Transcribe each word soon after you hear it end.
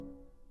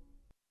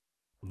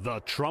The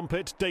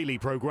Trumpet Daily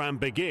program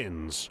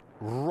begins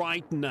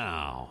right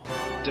now.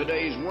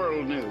 Today's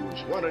world news,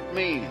 what it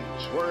means,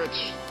 where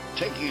it's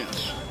taking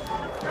us.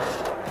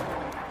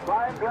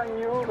 I bring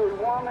you the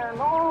one and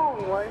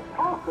only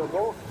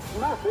possible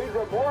message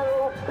of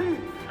world peace.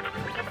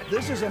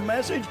 This is a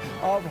message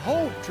of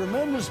hope,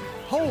 tremendous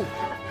hope.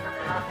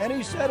 And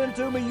he said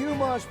unto me, you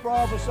must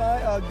prophesy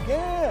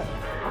again.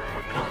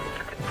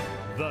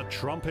 The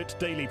Trumpet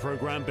Daily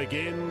program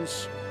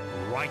begins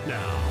right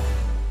now.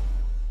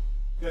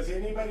 Does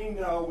anybody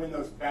know when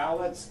those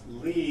ballots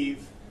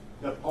leave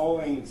the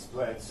polling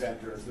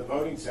centers, the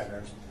voting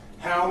centers,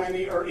 how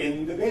many are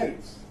in the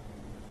bins?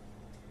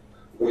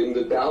 When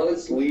the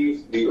ballots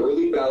leave, the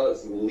early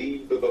ballots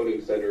leave the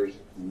voting centers,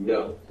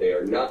 no, they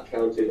are not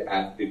counted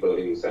at the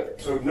voting center.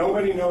 So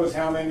nobody knows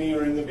how many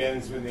are in the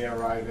bins when they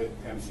arrive at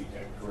MC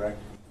Tech, correct?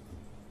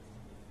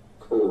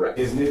 Correct.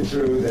 Isn't it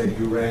true that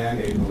you ran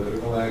a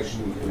political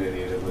action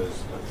committee that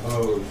was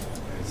opposed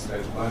and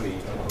spent money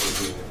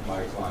opposing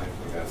my client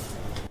for governor?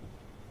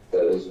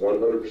 That is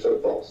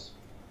 100% false.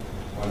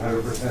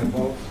 100%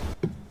 false?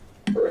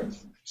 Correct.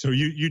 So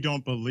you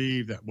don't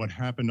believe that what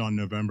happened on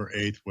November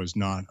 8th was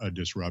not a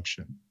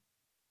disruption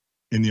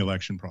in the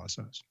election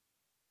process?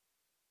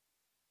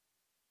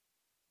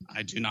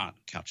 I do not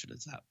couch it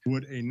as that.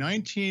 Would a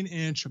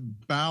 19-inch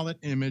ballot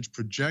image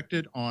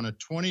projected on a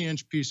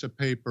 20-inch piece of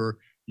paper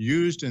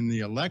used in the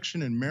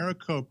election in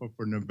Maricopa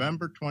for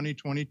November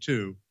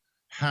 2022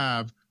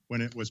 have when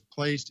it was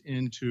placed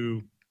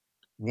into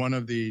one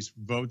of these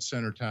vote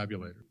center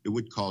tabulators? It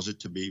would cause it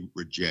to be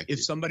rejected.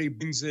 If somebody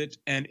brings it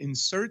and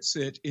inserts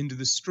it into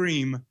the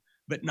stream,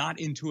 but not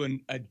into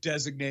a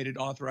designated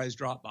authorized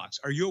drop box.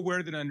 Are you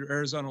aware that under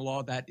Arizona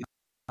law that is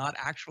not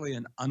actually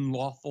an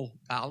unlawful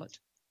ballot?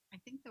 I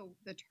think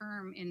the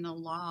term in the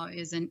law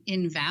is an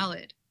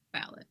invalid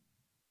ballot.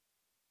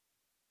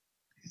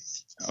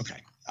 Okay.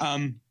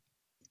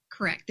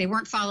 Correct. They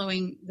weren't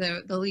following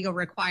the legal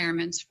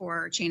requirements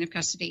for chain of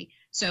custody.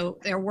 So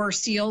there were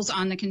seals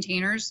on the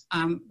containers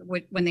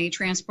when they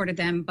transported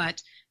them,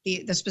 but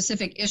the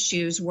specific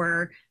issues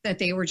were that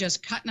they were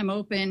just cutting them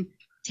open,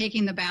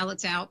 taking the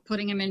ballots out,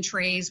 putting them in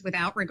trays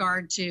without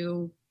regard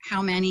to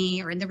how many,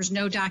 and there was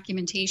no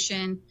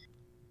documentation.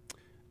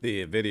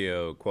 The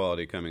video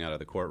quality coming out of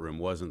the courtroom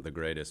wasn't the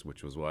greatest,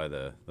 which was why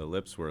the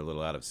lips were a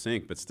little out of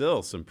sync. But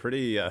still, some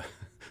pretty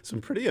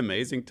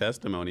amazing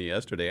testimony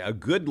yesterday. A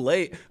good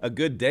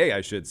day,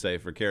 I should say,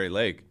 for Kari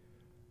Lake,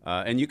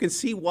 and you can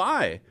see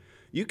why.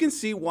 You can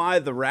see why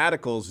the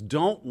radicals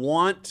don't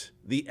want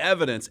the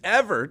evidence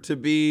ever to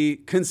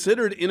be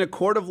considered in a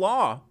court of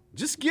law.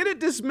 Just get it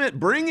dismissed.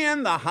 Bring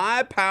in the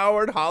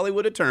high-powered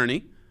Hollywood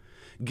attorney.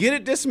 Get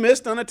it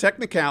dismissed on a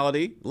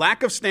technicality,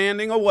 lack of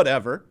standing, or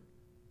whatever.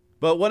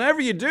 But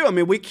whatever you do, I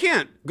mean, we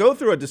can't go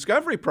through a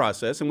discovery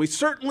process, and we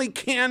certainly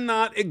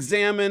cannot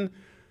examine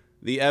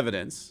the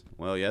evidence.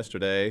 Well,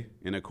 yesterday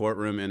in a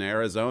courtroom in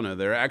Arizona,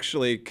 they're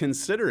actually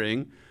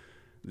considering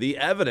the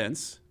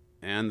evidence,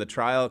 and the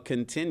trial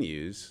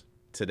continues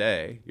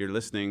today. You're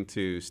listening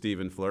to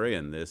Stephen Flurry,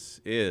 and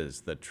this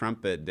is the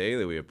Trumpet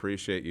Daily. We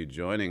appreciate you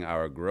joining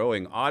our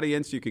growing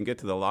audience. You can get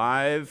to the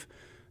live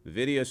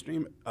video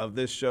stream of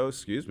this show,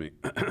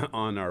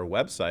 on our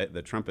website,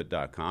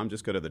 thetrumpet.com.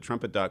 Just go to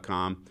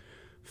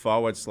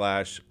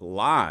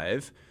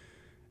thetrumpet.com/live.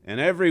 And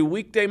every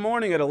weekday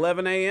morning at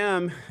 11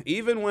 a.m.,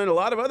 even when a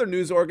lot of other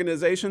news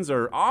organizations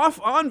are off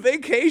on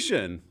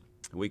vacation,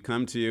 we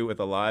come to you with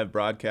a live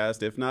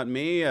broadcast. If not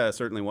me,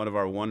 certainly one of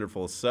our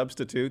wonderful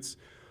substitutes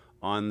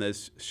on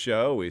this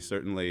show. We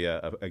certainly,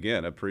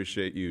 again,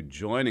 appreciate you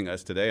joining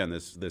us today on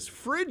this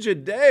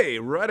frigid day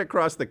right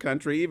across the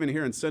country, even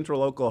here in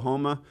central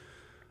Oklahoma.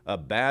 A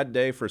bad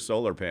day for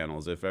solar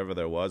panels, if ever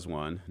there was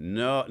one.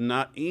 No,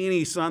 not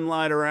any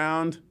sunlight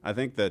around. I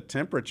think the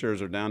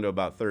temperatures are down to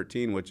about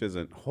 13, which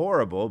isn't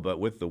horrible, but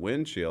with the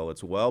wind chill,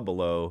 it's well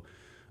below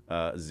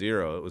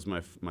zero. It was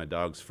my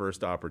dog's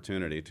first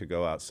opportunity to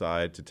go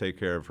outside to take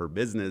care of her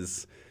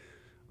business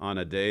on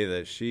a day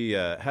that she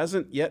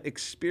hasn't yet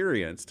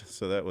experienced.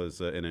 So that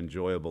was an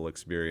enjoyable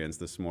experience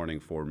this morning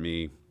for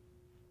me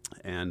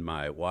and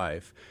my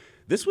wife.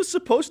 This was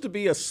supposed to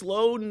be a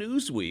slow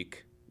news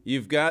week.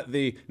 You've got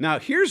now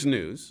here's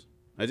news.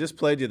 I just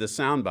played you the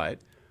soundbite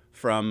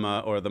from,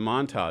 or the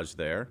montage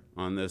there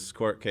on this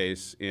court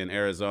case in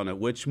Arizona,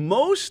 which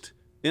most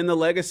in the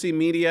legacy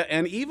media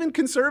and even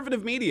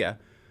conservative media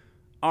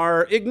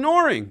are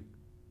ignoring.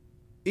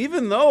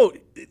 Even though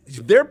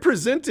they're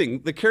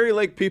presenting, the Kari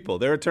Lake people,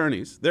 their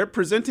attorneys, they're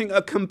presenting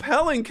a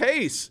compelling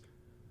case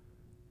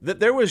that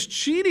there was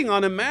cheating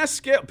on a mass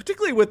scale,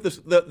 particularly with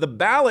the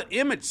ballot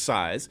image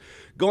size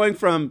going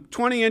from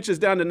 20 inches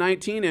down to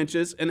 19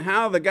 inches, and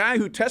how the guy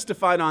who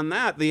testified on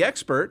that, the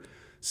expert,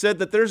 said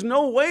that there's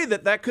no way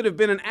that could have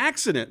been an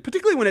accident,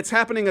 particularly when it's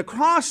happening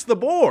across the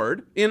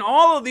board in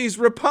all of these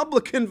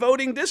Republican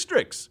voting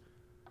districts.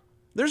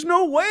 There's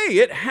no way.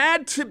 It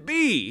had to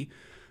be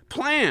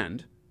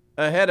planned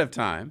ahead of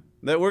time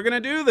that we're going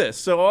to do this.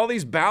 So all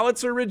these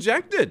ballots are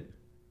rejected.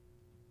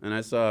 And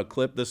I saw a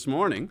clip this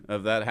morning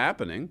of that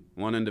happening.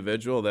 One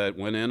individual that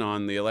went in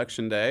on the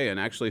election day and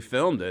actually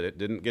filmed it. It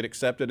didn't get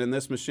accepted in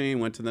this machine,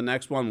 went to the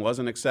next one,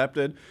 wasn't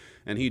accepted.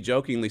 And he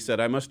jokingly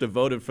said, I must have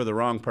voted for the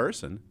wrong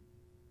person.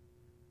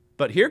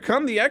 But here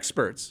come the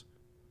experts.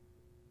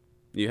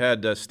 You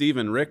had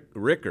Stephen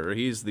Ricker.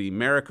 He's the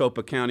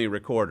Maricopa County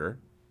recorder.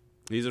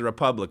 He's a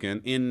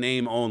Republican in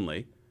name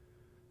only.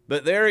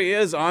 But there he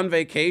is on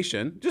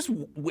vacation, just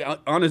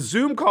on a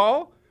Zoom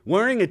call,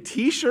 wearing a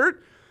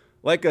T-shirt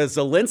like a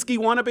Zelensky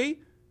wannabe.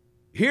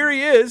 Here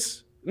he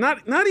is,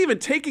 not even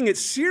taking it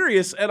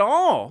serious at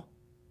all.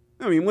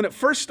 I mean, when it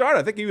first started,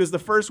 I think he was the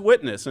first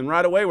witness, and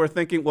right away we're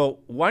thinking, well,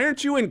 why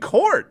aren't you in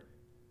court?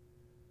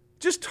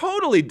 Just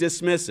totally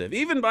dismissive,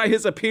 even by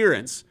his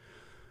appearance.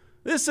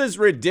 This is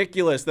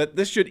ridiculous that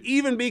this should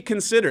even be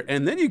considered.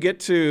 And then you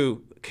get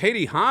to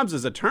Katie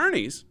Hobbs'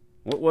 attorneys.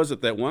 What was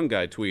it that one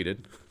guy tweeted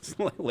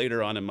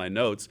later on in my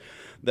notes?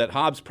 That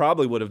Hobbs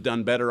probably would have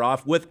done better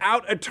off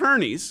without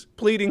attorneys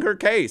pleading her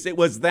case. It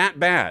was that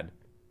bad.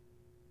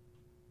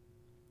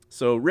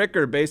 So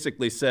Ricker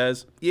basically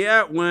says,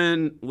 yeah,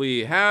 when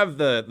we have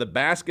the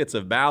baskets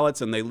of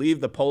ballots and they leave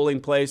the polling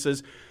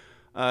places,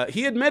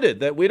 he admitted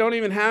that we don't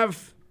even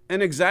have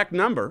an exact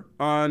number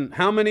on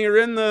how many are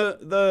in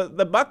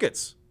the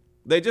buckets.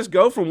 They just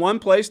go from one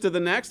place to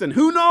the next, and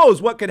who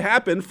knows what could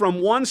happen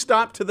from one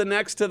stop to the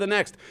next to the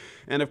next.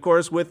 And, of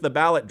course, with the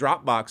ballot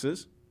drop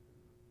boxes,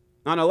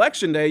 on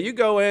Election Day, you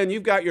go in,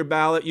 you've got your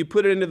ballot, you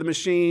put it into the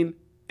machine,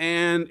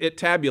 and it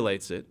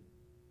tabulates it.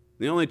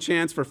 The only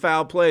chance for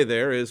foul play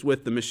there is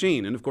with the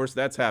machine, and, of course,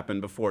 that's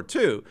happened before,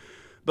 too.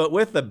 But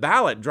with the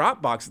ballot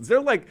drop boxes,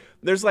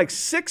 there's like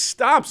 6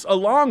 stops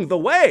along the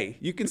way.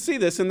 You can see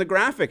this in the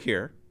graphic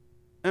here.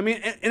 I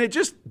mean, and it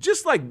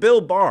just like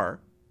Bill Barr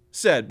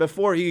said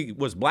before he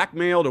was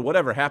blackmailed or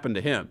whatever happened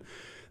to him,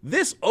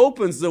 this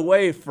opens the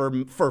way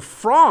for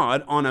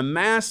fraud on a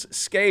mass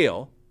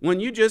scale when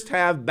you just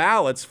have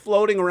ballots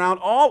floating around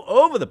all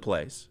over the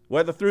place,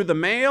 whether through the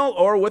mail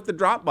or with the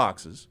drop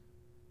boxes.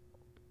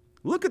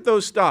 Look at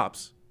those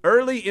stops.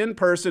 Early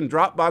in-person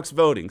drop box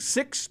voting,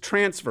 6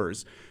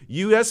 transfers.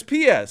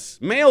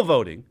 USPS, mail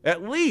voting,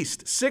 at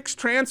least 6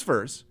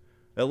 transfers.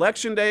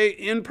 Election Day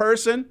in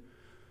person.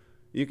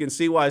 You can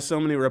see why so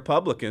many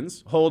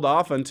Republicans hold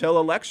off until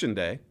Election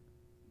Day,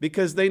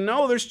 because they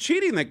know there's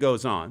cheating that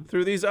goes on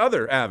through these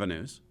other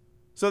avenues.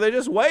 So they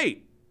just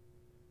wait.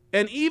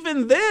 And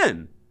even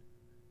then,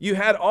 you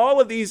had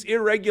all of these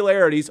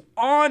irregularities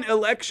on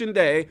Election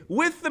Day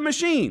with the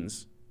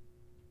machines.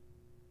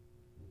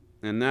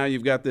 And now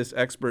you've got this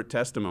expert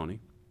testimony.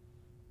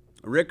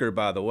 Ricker,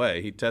 by the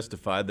way, he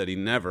testified that he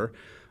never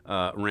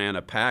ran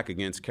a PAC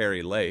against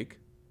Kari Lake.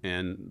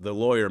 And the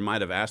lawyer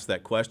might have asked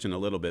that question a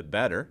little bit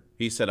better.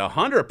 He said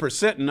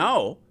 100%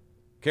 no.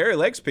 Kari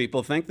Lake's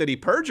people think that he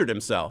perjured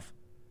himself.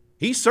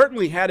 He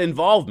certainly had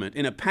involvement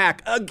in a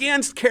PAC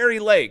against Kari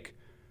Lake.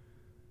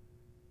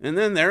 And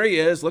then there he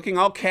is, looking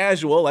all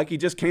casual, like he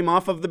just came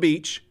off of the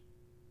beach.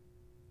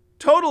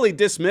 Totally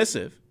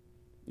dismissive.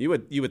 You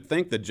would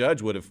think the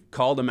judge would have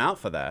called him out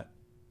for that.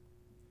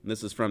 And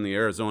this is from the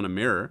Arizona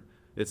Mirror.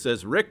 It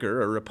says,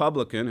 Ricker, a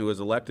Republican who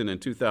was elected in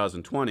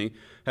 2020,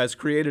 has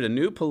created a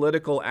new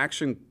political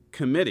action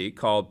committee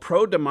called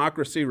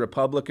Pro-Democracy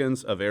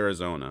Republicans of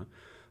Arizona.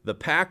 The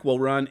PAC will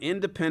run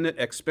independent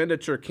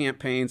expenditure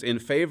campaigns in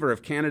favor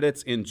of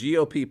candidates in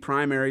GOP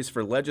primaries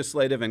for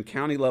legislative and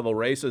county-level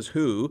races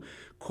who,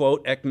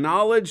 quote,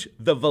 acknowledge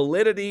the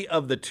validity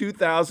of the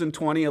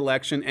 2020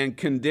 election and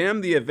condemn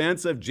the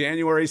events of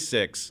January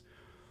 6.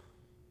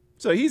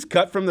 So he's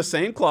cut from the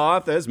same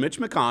cloth as Mitch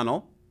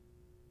McConnell.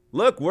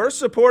 Look, we're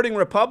supporting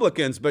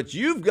Republicans, but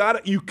you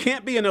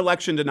can't be an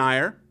election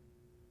denier.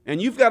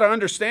 And you've got to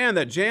understand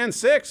that Jan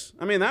 6,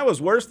 that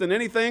was worse than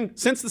anything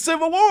since the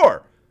Civil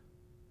War.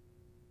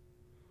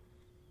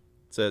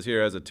 It says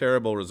here, as a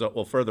terrible result,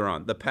 well, further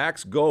on, the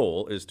PAC's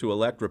goal is to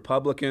elect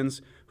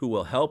Republicans who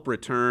will help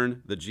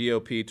return the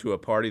GOP to a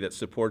party that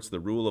supports the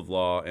rule of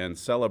law and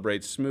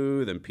celebrates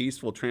smooth and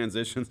peaceful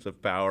transitions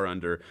of power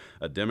under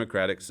a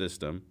democratic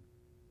system.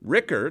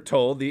 Ricker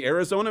told the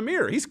Arizona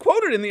Mirror. He's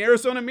quoted in the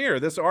Arizona Mirror,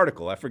 this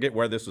article. I forget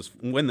when this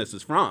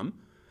is from,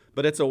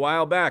 but it's a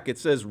while back. It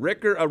says,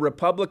 Ricker, a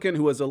Republican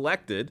who was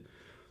elected,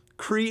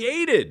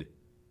 created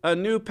a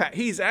new PAC.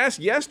 He's asked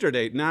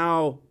yesterday,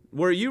 now,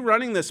 were you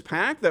running this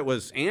PAC that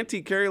was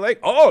anti-Kari Lake?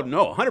 Oh,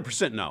 no,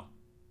 100% no.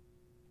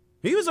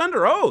 He was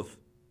under oath.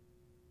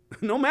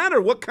 No matter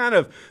what kind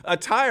of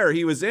attire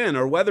he was in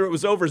or whether it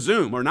was over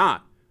Zoom or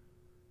not.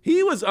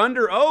 He was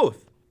under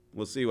oath.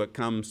 We'll see what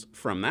comes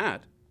from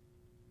that.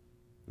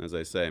 As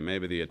I say,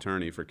 maybe the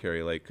attorney for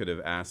Kari Lake could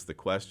have asked the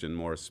question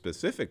more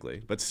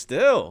specifically. But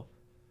still,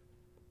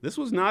 this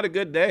was not a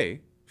good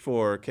day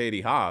for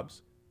Katie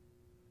Hobbs.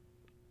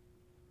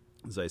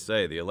 As I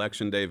say, the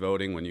Election Day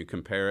voting, when you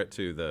compare it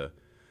to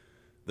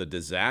the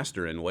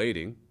disaster in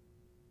waiting,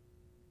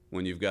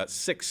 when you've got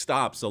 6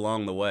 stops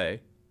along the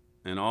way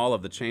and all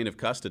of the chain of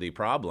custody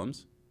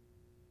problems,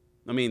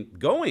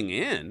 going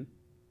in,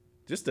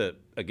 just to,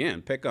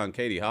 again, pick on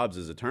Katie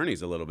Hobbs'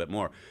 attorneys a little bit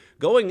more.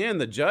 Going in,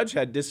 the judge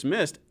had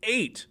dismissed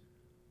 8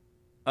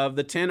 of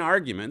the 10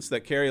 arguments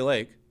that Kari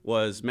Lake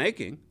was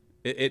making,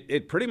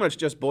 it pretty much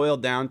just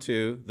boiled down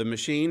to the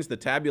machines, the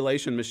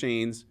tabulation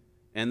machines,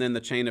 and then the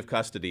chain of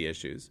custody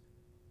issues.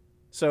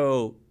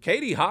 So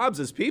Katie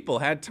Hobbs's people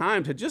had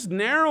time to just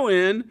narrow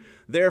in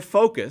their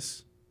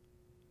focus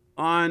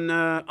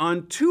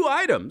on 2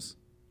 items.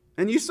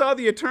 And you saw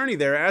the attorney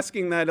there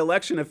asking that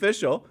election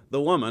official,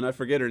 the woman, I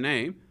forget her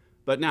name,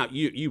 but now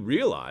you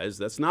realize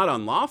that's not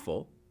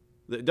unlawful.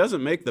 It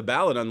doesn't make the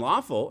ballot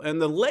unlawful.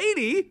 And the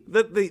lady,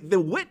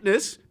 the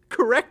witness,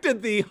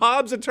 corrected the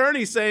Hobbs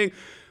attorney saying,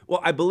 well,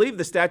 I believe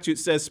the statute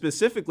says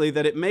specifically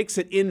that it makes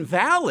it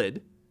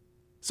invalid.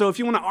 So if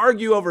you want to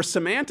argue over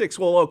semantics,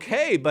 well,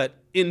 okay, but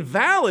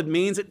invalid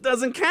means it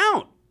doesn't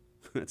count.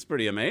 That's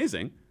pretty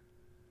amazing.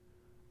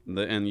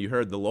 And you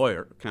heard the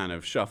lawyer kind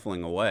of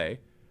shuffling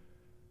away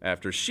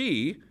after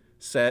she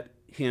set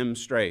him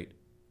straight.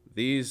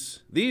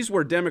 These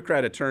were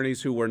Democrat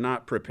attorneys who were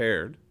not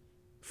prepared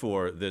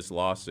for this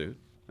lawsuit.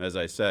 As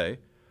I say,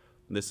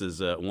 this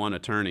is one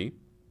attorney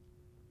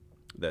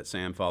that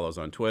Sam follows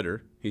on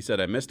Twitter. He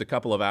said, I missed a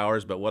couple of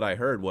hours, but what I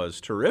heard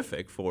was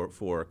terrific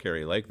for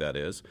Kari Lake, that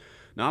is.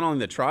 Not only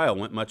the trial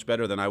went much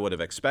better than I would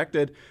have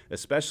expected,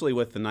 especially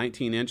with the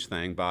 19-inch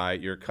thing,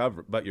 but your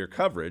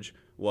coverage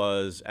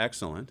was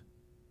excellent.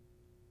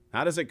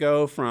 How does it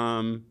go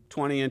from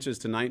 20 inches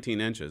to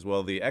 19 inches?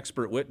 Well, the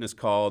expert witness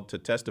called to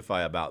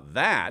testify about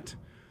that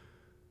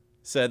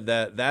said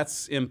that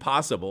that's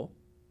impossible.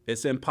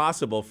 It's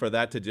impossible for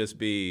that to just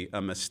be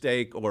a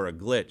mistake or a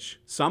glitch.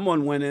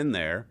 Someone went in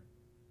there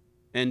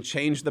and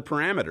changed the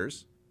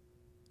parameters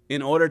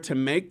in order to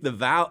make the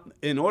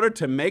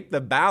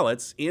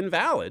ballots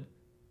invalid.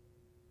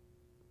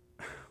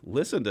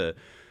 Listen to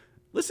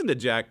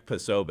Jack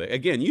Posobiec.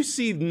 Again, you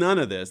see none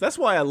of this. That's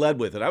why I led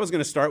with it. I was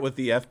going to start with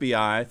the FBI.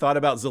 I thought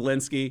about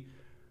Zelensky.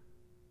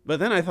 But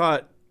then I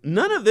thought,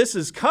 none of this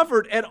is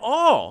covered at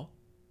all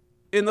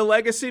in the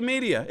legacy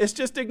media. It's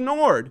just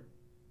ignored.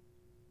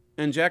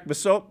 And Jack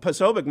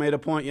Posobiec made a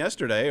point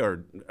yesterday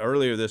or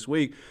earlier this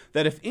week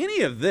that if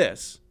any of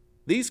this,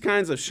 these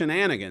kinds of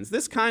shenanigans,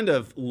 this kind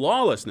of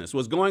lawlessness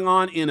was going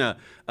on in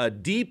a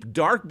deep,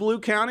 dark blue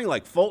county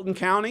like Fulton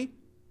County,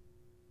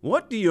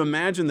 what do you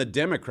imagine the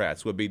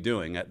Democrats would be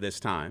doing at this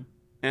time?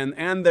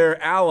 And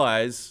their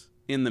allies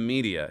in the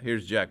media.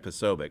 Here's Jack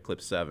Posobiec,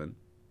 clip 7.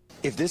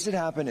 If this had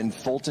happened in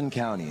Fulton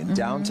County, in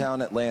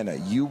downtown Atlanta,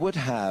 you would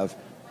have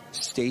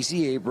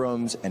Stacey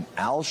Abrams and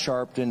Al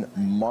Sharpton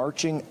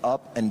marching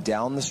up and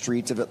down the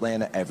streets of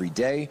Atlanta every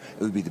day.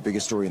 It would be the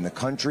biggest story in the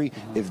country.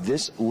 If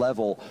this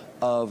level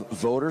of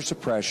voter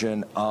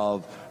suppression,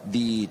 of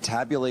the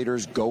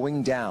tabulators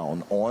going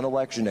down on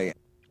Election Day.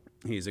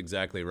 He's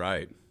exactly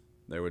right.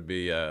 There would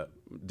be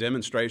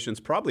demonstrations,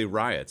 probably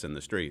riots in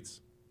the streets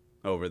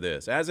over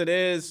this. As it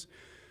is,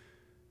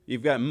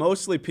 you've got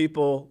mostly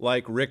people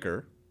like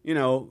Ricker, you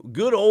know,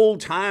 good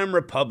old-time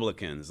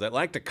Republicans that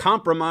like to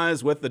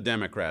compromise with the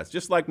Democrats,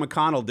 just like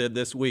McConnell did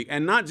this week.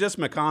 And not just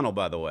McConnell,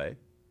 by the way.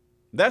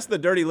 That's the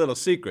dirty little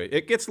secret.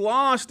 It gets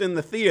lost in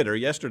the theater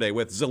yesterday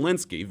with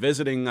Zelensky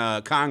visiting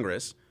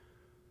Congress.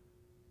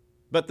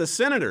 But the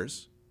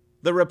senators,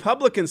 the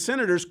Republican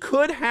senators,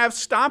 could have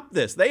stopped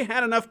this. They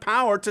had enough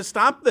power to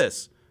stop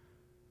this.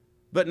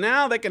 But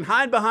now they can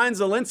hide behind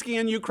Zelensky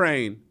in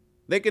Ukraine.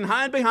 They can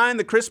hide behind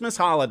the Christmas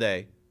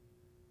holiday.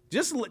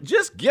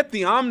 Just get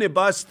the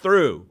omnibus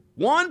through.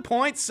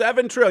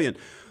 $1.7 trillion.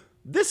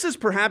 This is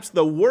perhaps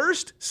the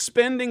worst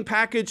spending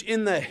package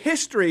in the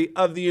history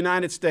of the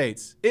United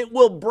States. It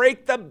will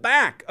break the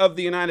back of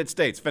the United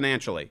States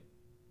financially.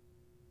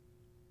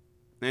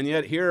 And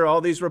yet here are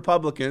all these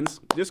Republicans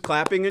just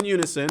clapping in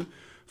unison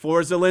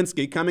for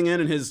Zelensky coming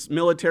in his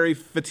military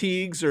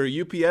fatigues or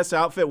UPS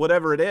outfit,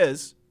 whatever it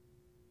is.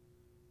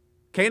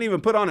 Can't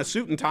even put on a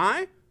suit and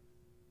tie?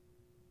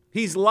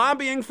 He's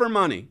lobbying for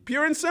money,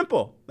 pure and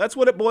simple. That's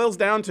what it boils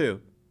down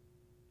to.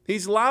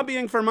 He's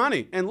lobbying for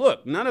money. And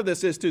look, none of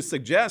this is to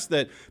suggest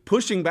that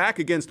pushing back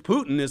against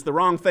Putin is the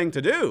wrong thing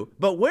to do.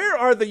 But where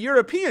are the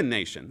European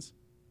nations?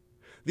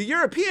 The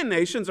European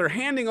nations are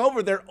handing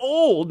over their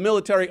old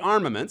military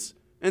armaments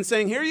and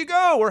saying, here you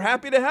go, we're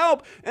happy to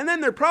help. And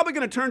then they're probably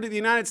going to turn to the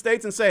United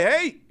States and say,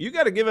 hey, you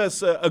got to give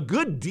us a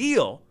good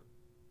deal.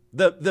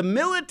 The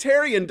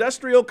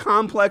military-industrial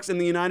complex in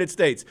the United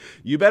States,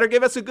 you better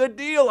give us a good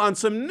deal on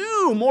some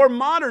new, more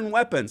modern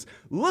weapons.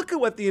 Look at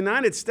what the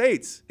United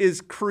States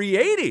is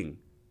creating.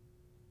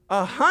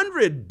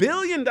 $100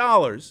 billion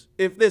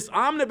if this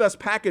omnibus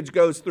package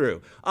goes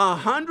through.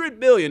 $100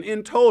 billion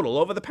in total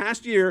over the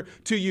past year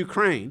to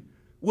Ukraine,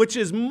 which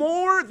is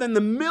more than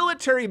the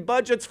military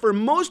budgets for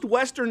most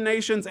Western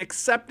nations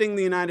excepting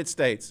the United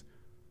States.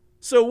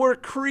 So we're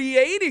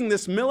creating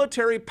this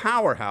military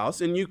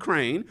powerhouse in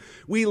Ukraine.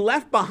 We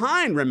left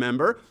behind,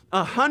 remember,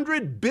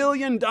 $100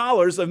 billion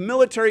of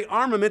military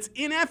armaments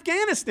in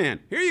Afghanistan.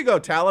 Here you go,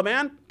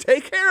 Taliban.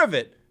 Take care of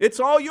it. It's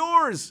all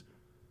yours.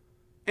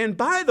 And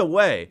by the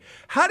way,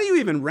 how do you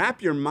even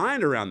wrap your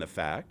mind around the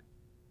fact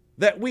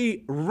that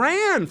we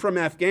ran from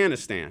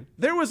Afghanistan?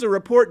 There was a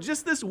report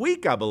just this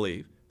week, I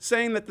believe,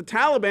 saying that the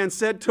Taliban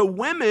said to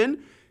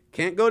women,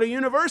 can't go to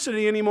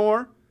university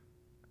anymore.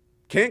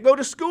 can't go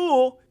to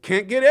school,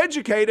 can't get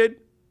educated.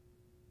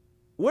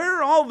 Where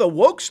are all the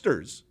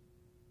wokesters?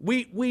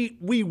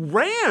 We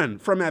ran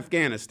from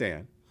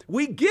Afghanistan.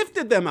 We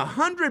gifted them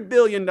 $100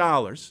 billion.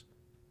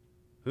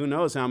 Who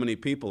knows how many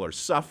people are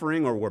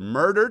suffering or were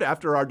murdered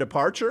after our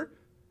departure?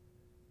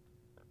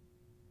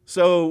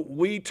 So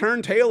we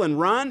turn tail and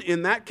run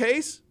in that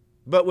case.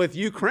 But with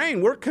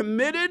Ukraine, we're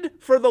committed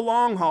for the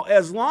long haul,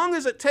 as long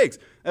as it takes.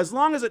 As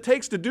long as it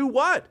takes to do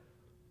what?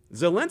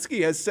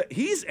 Zelensky has said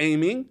he's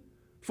aiming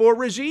for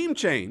regime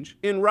change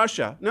in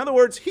Russia. In other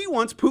words, he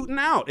wants Putin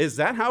out. Is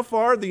that how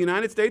far the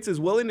United States is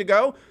willing to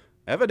go?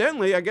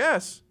 Evidently, I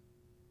guess.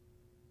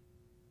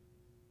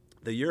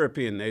 The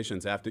European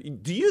nations have to.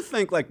 Do you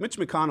think, like Mitch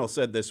McConnell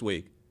said this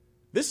week,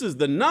 this is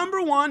the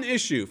number one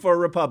issue for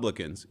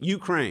Republicans,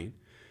 Ukraine?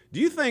 Do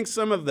you think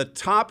some of the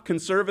top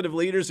conservative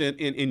leaders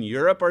in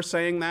Europe are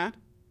saying that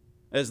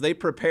as they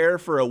prepare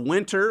for a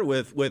winter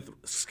with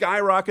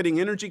skyrocketing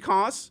energy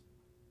costs?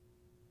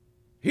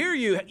 Here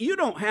you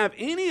don't have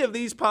any of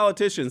these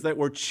politicians that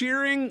were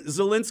cheering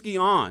Zelensky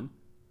on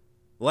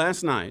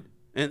last night,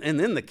 and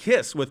then the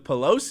kiss with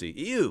Pelosi.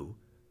 Ew.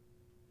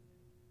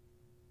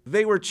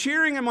 They were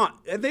cheering him on.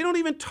 They don't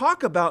even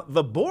talk about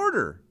the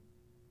border.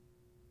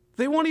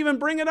 They won't even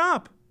bring it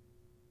up.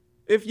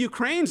 If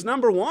Ukraine's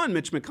number one,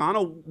 Mitch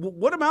McConnell,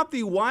 what about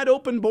the wide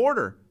open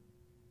border?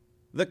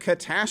 The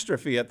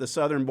catastrophe at the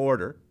southern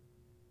border.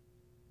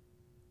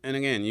 And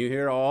again, you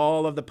hear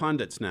all of the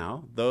pundits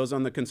now, those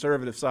on the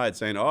conservative side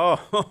saying, oh,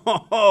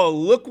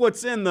 look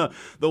what's in the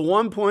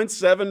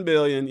 1.7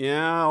 billion.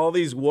 Yeah, all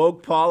these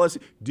woke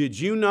policies. Did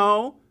you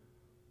know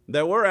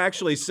that we're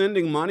actually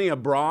sending money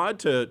abroad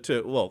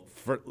to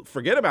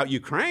forget about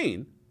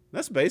Ukraine.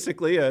 That's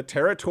basically a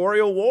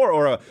territorial war,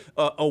 or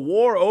a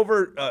war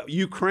over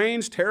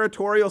Ukraine's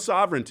territorial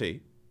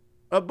sovereignty.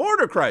 A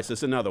border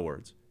crisis, in other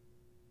words.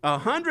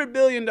 $100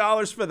 billion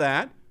for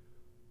that.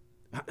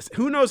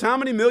 Who knows how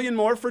many million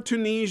more for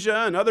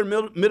Tunisia and other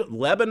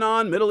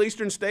Lebanon, Middle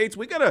Eastern states.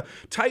 We got to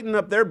tighten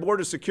up their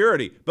border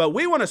security. But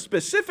we want to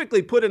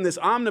specifically put in this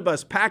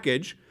omnibus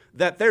package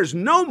that there's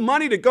no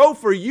money to go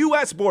for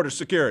U.S. border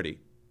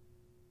security.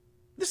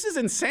 This is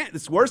insane.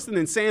 It's worse than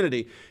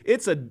insanity.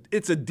 It's a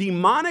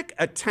demonic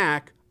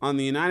attack on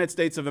the United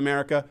States of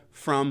America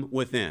from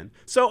within.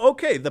 So,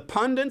 okay, the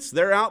pundits,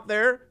 they're out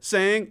there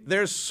saying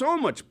there's so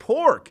much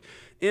pork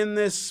in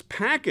this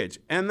package,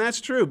 and that's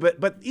true.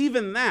 But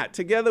even that,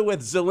 together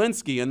with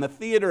Zelensky and the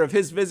theater of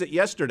his visit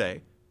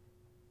yesterday,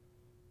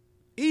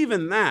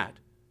 even that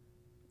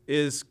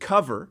is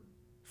cover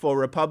for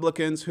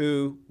Republicans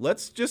who,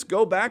 let's just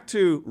go back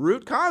to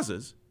root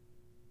causes,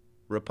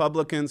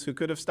 Republicans who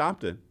could have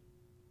stopped it.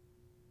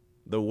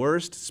 The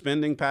worst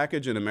spending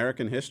package in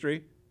American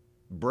history,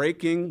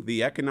 breaking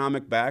the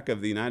economic back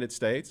of the United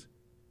States.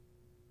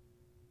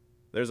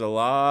 There's a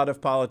lot of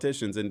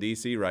politicians in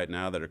D.C. right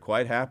now that are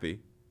quite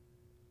happy.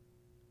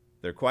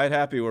 They're quite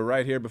happy. We're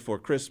right here before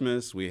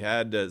Christmas. We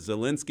had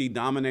Zelensky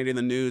dominating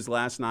the news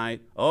last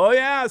night. Oh,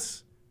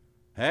 yes.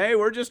 Hey,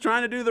 we're just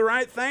trying to do the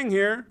right thing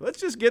here. Let's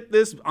just get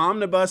this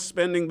omnibus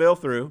spending bill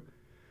through,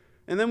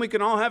 and then we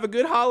can all have a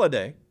good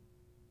holiday.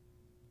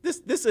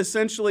 This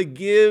essentially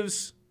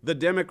gives the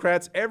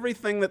Democrats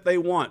everything that they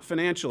want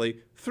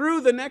financially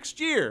through the next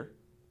year.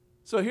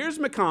 So here's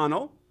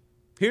McConnell,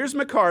 here's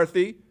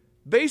McCarthy.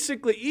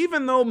 Basically,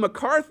 even though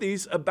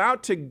McCarthy's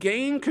about to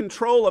gain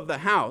control of the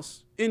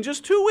House in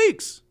just 2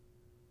 weeks,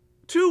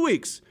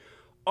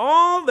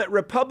 all that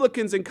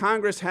Republicans in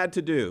Congress had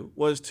to do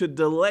was to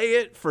delay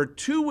it for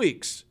 2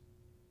 weeks.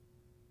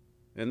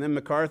 And then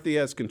McCarthy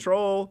has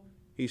control.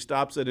 He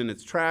stops it in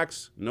its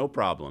tracks, no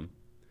problem.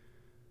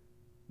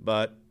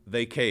 But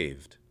they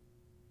caved.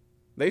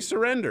 They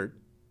surrendered.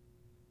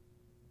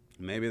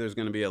 Maybe there's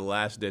going to be a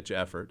last-ditch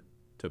effort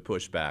to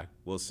push back.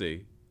 We'll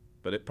see.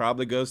 But it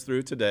probably goes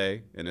through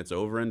today, and it's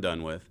over and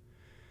done with.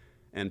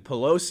 And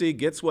Pelosi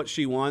gets what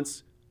she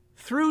wants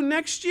through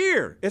next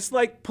year. It's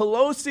like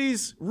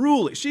Pelosi's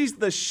ruling. She's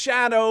the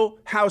shadow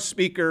House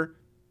Speaker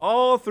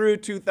all through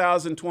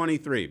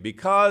 2023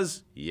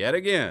 because, yet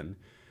again,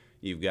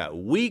 you've got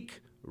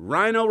weak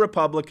rhino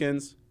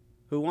Republicans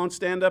who won't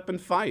stand up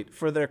and fight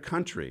for their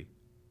country,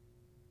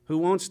 who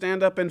won't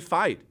stand up and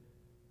fight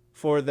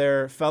for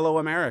their fellow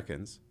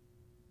Americans.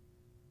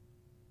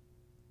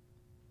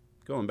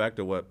 Going back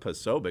to what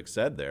Posobiec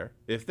said there,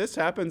 if this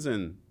happens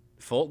in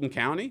Fulton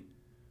County,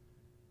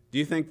 do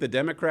you think the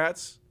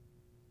Democrats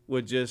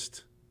would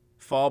just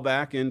fall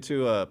back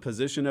into a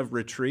position of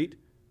retreat,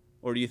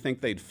 or do you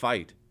think they'd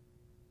fight?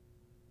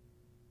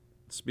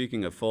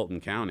 Speaking of Fulton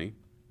County,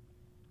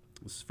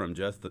 this is from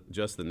Just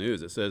the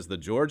News. It says the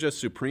Georgia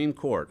Supreme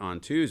Court on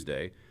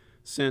Tuesday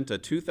sent a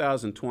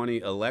 2020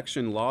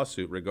 election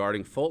lawsuit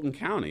regarding Fulton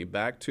County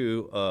back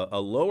to a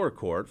lower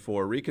court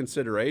for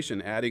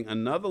reconsideration, adding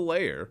another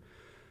layer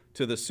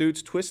to the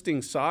suit's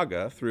twisting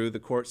saga through the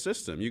court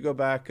system. You go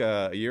back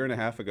a year and a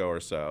half ago or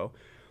so,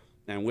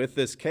 and with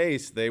this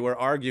case, they were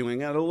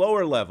arguing at a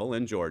lower level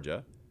in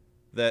Georgia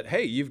that,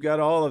 hey, you've got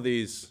all of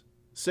these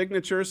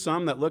signatures,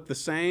 some that look the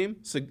same,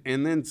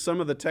 and then some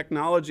of the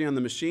technology on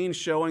the machine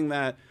showing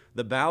that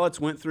the ballots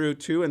went through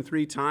 2 and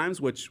 3 times,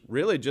 which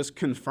really just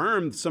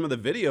confirmed some of the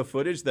video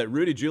footage that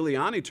Rudy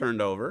Giuliani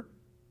turned over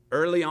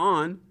early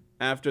on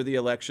after the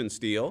election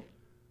steal,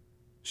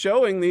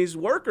 showing these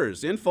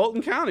workers in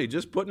Fulton County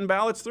just putting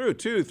ballots through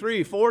 2,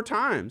 3, 4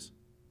 times.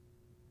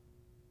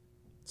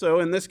 So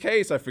in this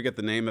case, I forget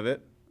the name of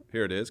it.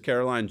 Here it is,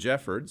 Caroline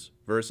Jeffords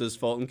versus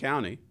Fulton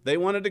County. They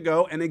wanted to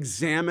go and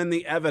examine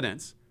the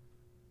evidence.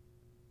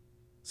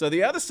 So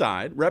the other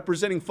side,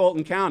 representing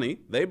Fulton County,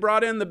 they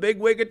brought in the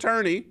bigwig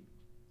attorney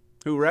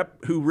who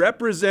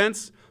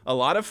represents a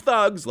lot of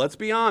thugs, let's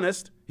be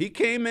honest. He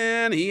came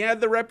in, he had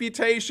the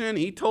reputation,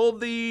 he told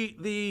the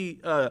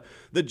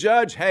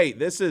judge, hey,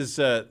 this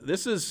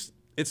is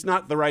it's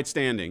not the right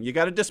standing. You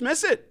got to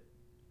dismiss it.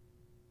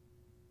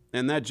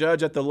 And that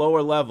judge at the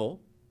lower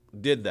level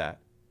did that.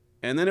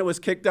 And then it was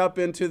kicked up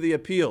into the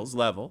appeals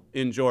level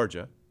in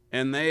Georgia,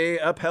 and they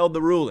upheld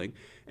the ruling.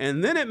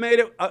 And then it made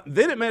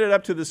it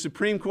up to the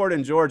Supreme Court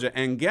in Georgia.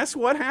 And guess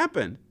what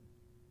happened?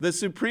 The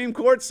Supreme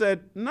Court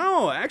said,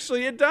 no,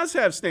 actually, it does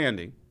have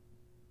standing.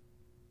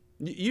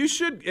 You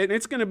should, and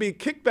it's going to be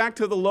kicked back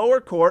to the lower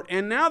court,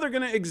 and now they're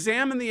going to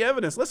examine the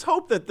evidence. Let's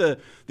hope that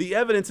the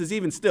evidence is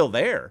even still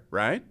there,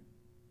 right?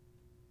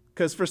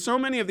 Because for so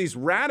many of these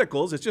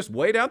radicals, it's just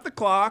wait out the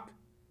clock,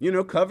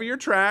 cover your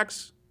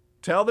tracks,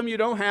 tell them you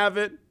don't have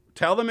it,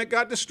 tell them it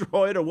got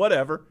destroyed or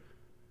whatever.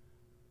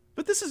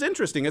 But this is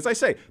interesting. As I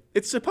say,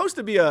 it's supposed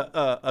to be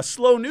a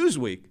slow news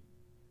week.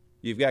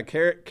 You've got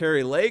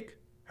Kari Lake,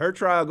 her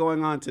trial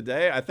going on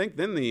today. I think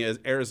then the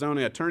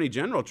Arizona Attorney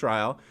General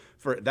trial,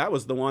 that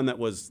was the one that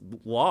was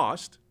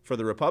lost for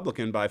the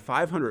Republican by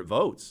 500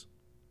 votes.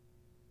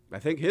 I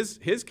think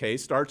his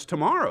case starts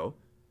tomorrow.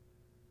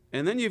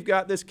 And then you've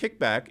got this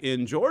kickback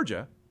in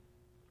Georgia.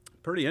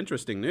 Pretty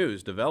interesting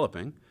news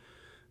developing.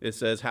 It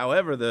says,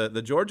 however,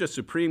 the Georgia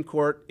Supreme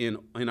Court in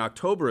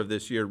October of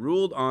this year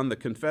ruled on the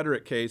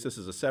Confederate case. This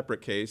is a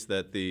separate case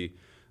that the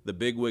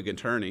bigwig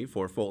attorney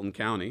for Fulton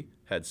County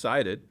had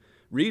cited,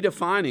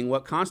 redefining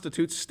what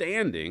constitutes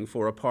standing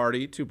for a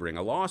party to bring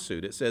a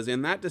lawsuit. It says,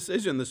 in that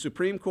decision,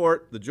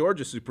 the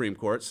Georgia Supreme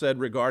Court said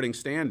regarding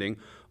standing,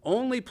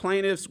 only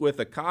plaintiffs with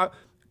a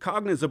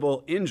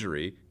cognizable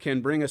injury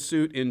can bring a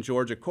suit in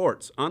Georgia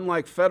courts.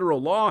 Unlike federal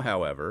law,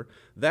 however,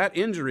 that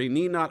injury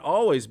need not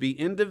always be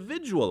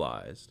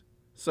individualized.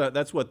 So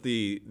that's what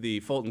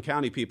the Fulton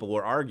County people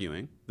were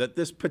arguing, that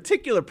this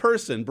particular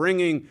person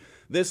bringing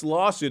this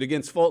lawsuit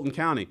against Fulton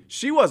County,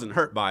 she wasn't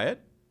hurt by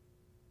it.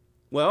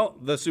 Well,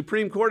 the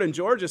Supreme Court in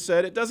Georgia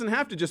said it doesn't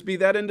have to just be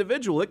that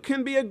individual. It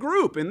can be a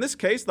group. In this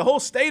case, the whole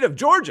state of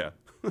Georgia.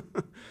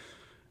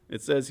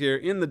 It says here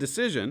in the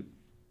decision,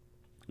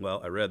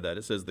 well, I read that.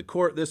 It says the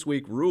court this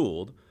week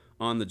ruled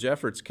on the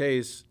Jeffords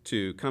case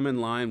to come in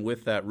line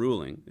with that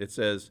ruling. It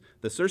says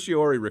the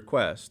certiorari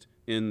request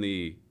in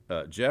the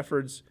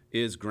Jeffords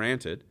is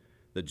granted,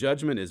 the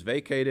judgment is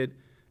vacated,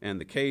 and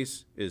the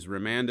case is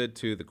remanded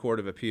to the Court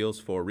of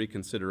Appeals for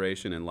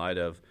reconsideration in light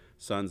of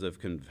Sons of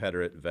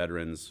Confederate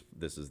Veterans.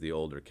 This is the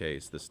older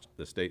case.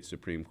 The state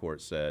Supreme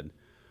Court said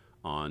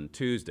on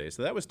Tuesday.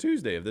 So that was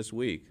Tuesday of this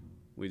week.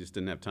 We just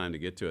didn't have time to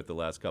get to it the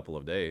last couple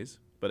of days.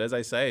 But as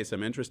I say,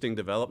 some interesting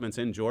developments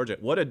in Georgia.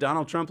 What did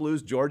Donald Trump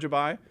lose Georgia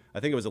by? I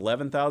think it was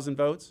 11,000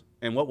 votes.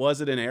 And what was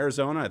it in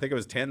Arizona? I think it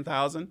was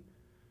 10,000.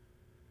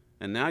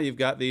 And now you've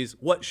got these,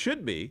 what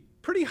should be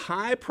pretty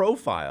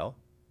high-profile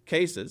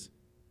cases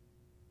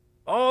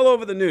all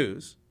over the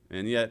news,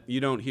 and yet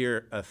you don't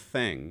hear a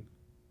thing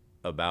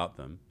about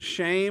them.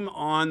 Shame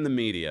on the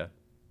media.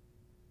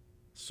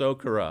 So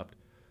corrupt,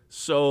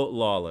 so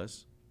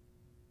lawless.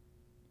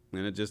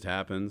 And it just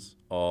happens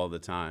all the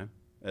time.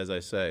 As I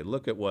say,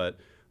 look at what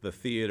the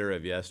theater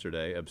of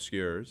yesterday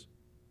obscures.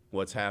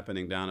 What's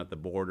happening down at the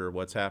border,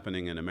 what's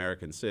happening in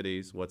American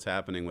cities, what's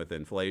happening with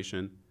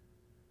inflation,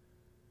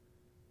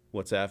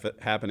 what's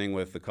happening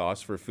with the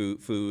cost for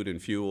food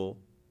and fuel.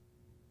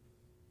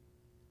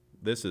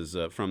 This is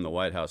from the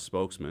White House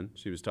spokesman.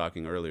 She was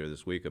talking earlier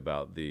this week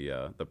about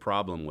the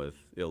problem with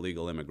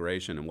illegal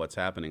immigration and what's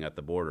happening at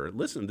the border.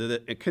 Listen to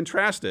it and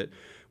contrast it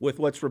with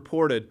what's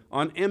reported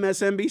on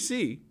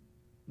MSNBC.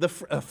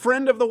 A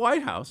friend of the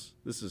White House,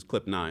 this is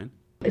clip 9.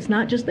 It's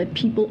not just that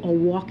people are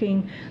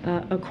walking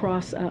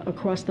across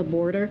the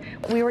border.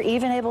 We were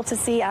even able to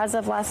see, as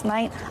of last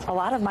night, a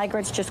lot of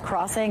migrants just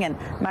crossing, and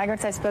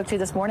migrants I spoke to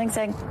this morning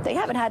saying they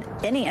haven't had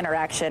any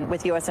interaction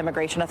with U.S.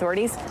 immigration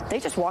authorities. They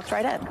just walked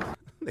right in.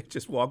 They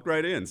just walked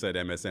right in, said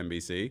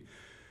MSNBC.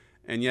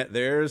 And yet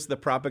there's the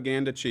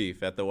propaganda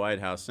chief at the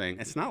White House saying,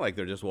 it's not like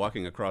they're just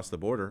walking across the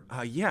border.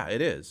 Yeah,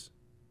 it is.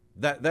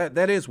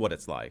 That is what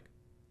it's like.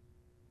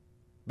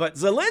 But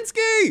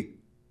Zelensky,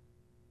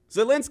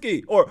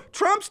 or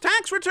Trump's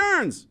tax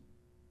returns,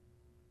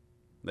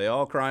 they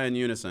all cry in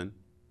unison.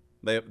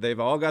 They've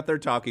all got their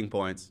talking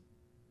points.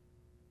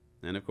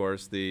 And, of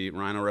course, the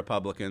Rhino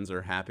Republicans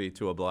are happy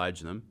to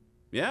oblige them.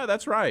 Yeah,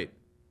 that's right.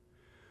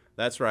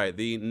 That's right.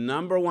 The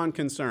number one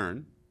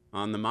concern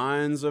on the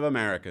minds of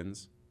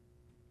Americans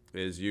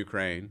is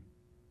Ukraine.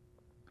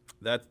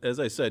 That, as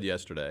I said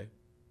yesterday,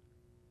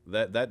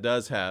 that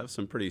does have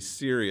some pretty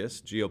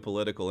serious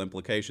geopolitical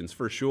implications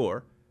for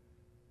sure.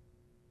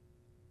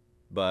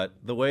 But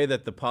the way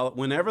that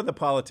whenever the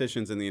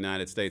politicians in the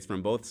United States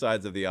from both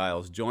sides of the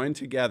aisles join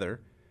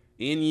together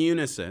in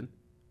unison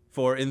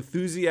for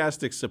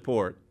enthusiastic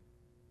support,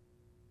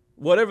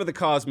 whatever the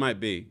cause might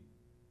be,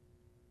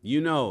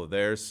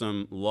 there's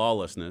some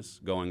lawlessness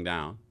going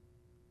down.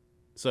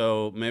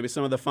 So maybe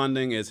some of the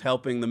funding is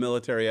helping the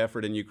military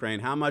effort in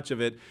Ukraine. How much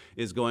of it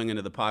is going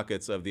into the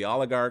pockets of the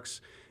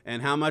oligarchs?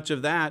 And how much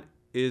of that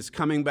is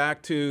coming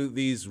back to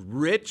these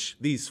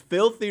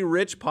filthy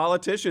rich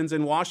politicians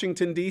in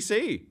Washington,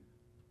 D.C.?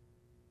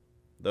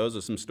 Those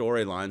are some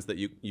storylines that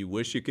you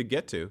wish you could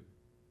get to.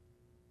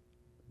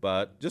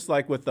 But just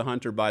like with the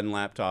Hunter Biden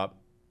laptop,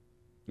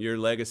 your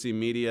legacy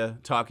media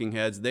talking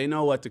heads, they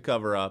know what to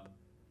cover up,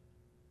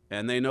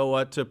 and they know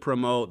what to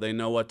promote, they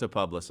know what to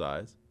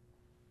publicize.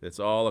 It's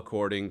all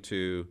according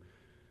to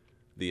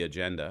the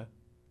agenda.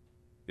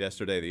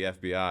 Yesterday, the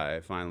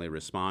FBI finally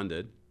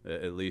responded,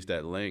 at least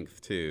at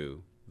length,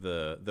 to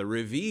the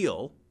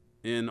reveal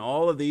in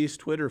all of these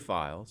Twitter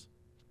files.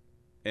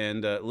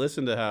 And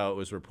listen to how it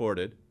was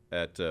reported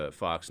at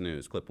Fox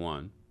News, clip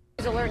 1.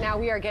 Alert now,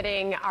 we are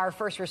getting our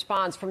first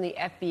response from the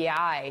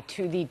FBI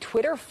to the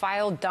Twitter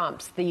file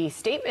dumps. The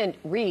statement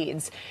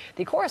reads,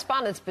 the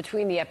correspondence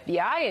between the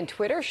FBI and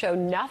Twitter show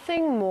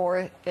nothing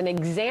more than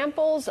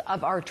examples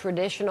of our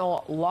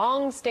traditional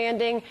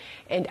long-standing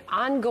and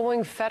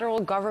ongoing federal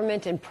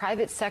government and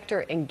private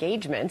sector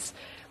engagements,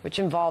 which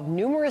involve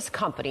numerous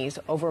companies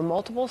over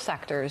multiple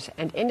sectors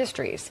and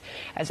industries.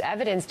 As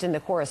evidenced in the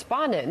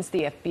correspondence,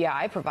 the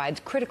FBI provides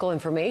critical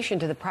information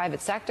to the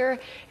private sector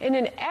in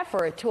an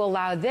effort to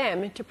allow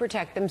them to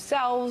protect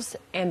themselves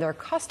and their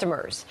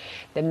customers.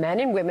 The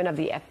men and women of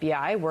the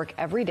FBI work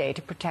every day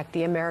to protect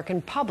the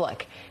American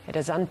public. It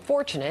is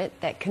unfortunate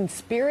that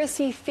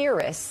conspiracy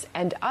theorists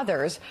and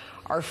others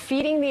are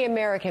feeding the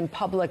American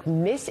public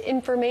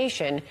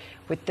misinformation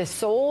with the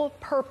sole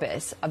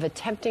purpose of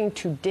attempting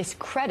to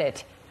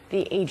discredit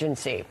the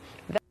agency.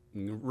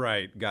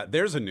 Right.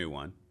 There's a new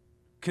one.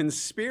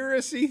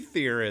 Conspiracy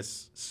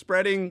theorists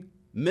spreading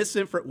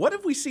misinformation. What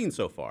have we seen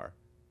so far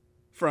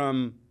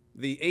from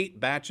the 8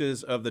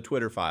 batches of the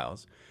Twitter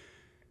files?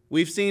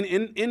 We've seen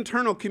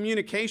internal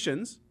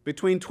communications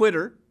between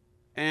Twitter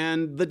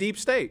and the deep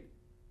state.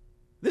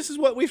 This is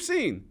what we've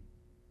seen.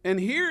 And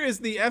here is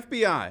the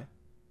FBI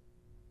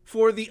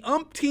for the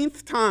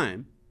umpteenth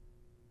time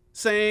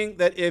saying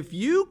that if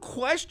you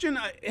question,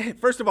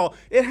 first of all,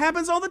 it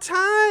happens all the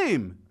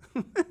time.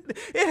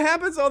 It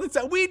happens all the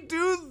time. We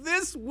do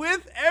this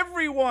with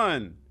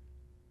everyone.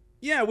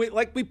 Yeah,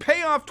 we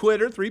pay off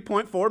Twitter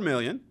 $3.4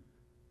 million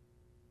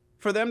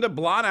for them to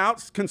blot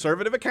out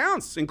conservative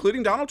accounts,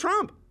 including Donald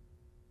Trump.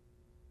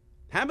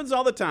 Happens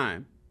all the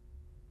time.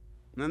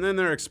 And then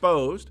they're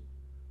exposed,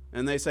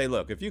 and they say,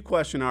 look, if you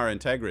question our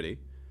integrity,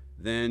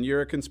 then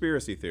you're a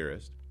conspiracy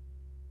theorist.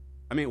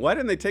 I mean, why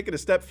didn't they take it a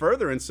step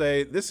further and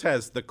say this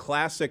has the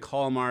classic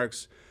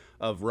hallmarks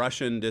of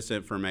Russian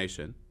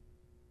disinformation?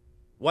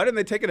 Why didn't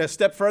they take it a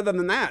step further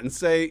than that and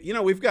say,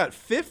 we've got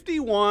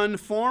 51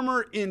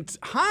 former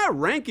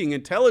high-ranking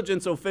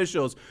intelligence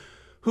officials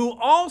who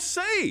all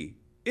say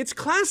it's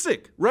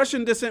classic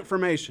Russian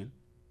disinformation.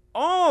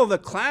 All the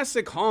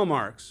classic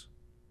hallmarks.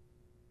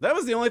 That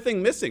was the only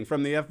thing missing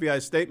from the FBI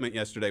statement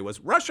yesterday was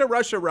Russia,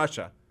 Russia,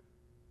 Russia.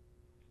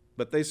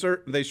 But they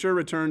sure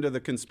returned to the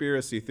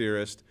conspiracy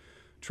theorist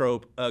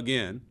trope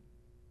again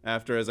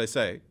after, as I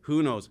say,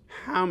 who knows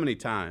how many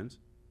times.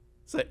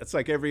 It's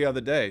like every other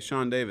day.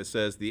 Sean Davis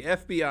says the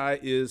FBI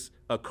is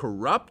a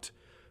corrupt,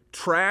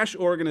 trash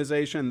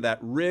organization that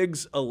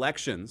rigs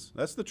elections.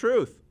 That's the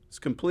truth. It's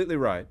completely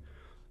right.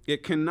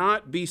 It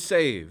cannot be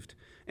saved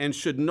and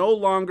should no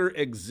longer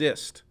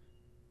exist.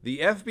 The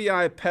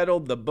FBI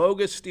peddled the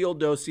bogus Steele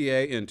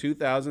dossier in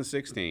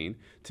 2016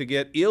 to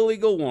get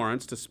illegal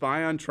warrants to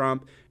spy on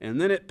Trump,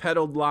 and then it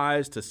peddled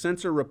lies to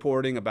censor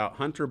reporting about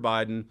Hunter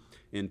Biden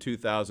in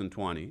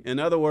 2020. In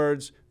other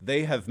words,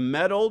 they have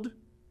meddled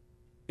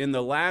in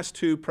the last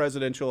 2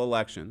 presidential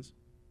elections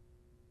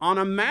on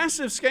a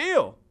massive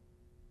scale.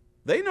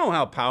 They know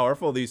how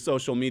powerful these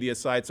social media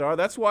sites are.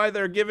 That's why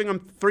they're giving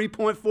them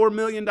 $3.4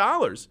 million.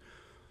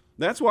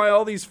 That's why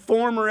all these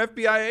former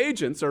FBI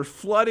agents are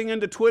flooding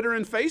into Twitter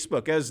and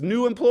Facebook as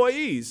new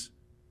employees.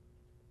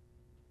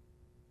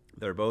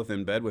 They're both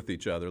in bed with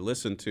each other.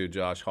 Listen to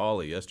Josh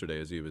Hawley yesterday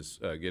as he was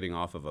getting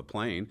off of a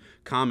plane,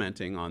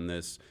 commenting on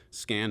this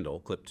scandal,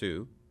 clip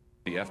 2.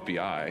 The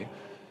FBI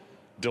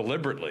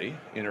deliberately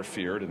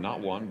interfered in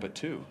not 1 but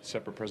 2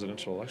 separate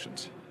presidential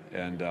elections.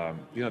 And,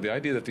 the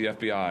idea that the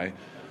FBI,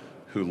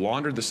 who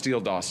laundered the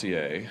Steele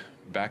dossier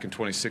back in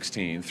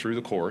 2016 through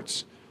the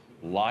courts,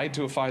 lied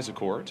to a FISA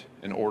court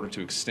in order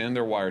to extend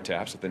their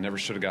wiretaps that they never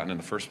should have gotten in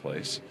the first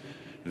place.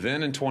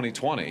 Then in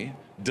 2020,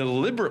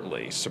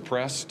 deliberately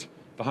suppressed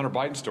the Hunter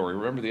Biden story.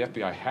 Remember, the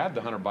FBI had the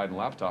Hunter Biden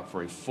laptop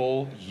for a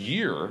full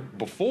year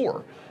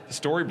before the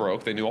story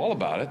broke. They knew all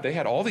about it. They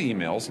had all the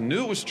emails,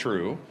 knew it was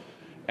true,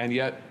 and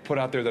yet put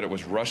out there that it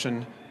was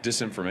Russian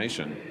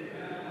disinformation.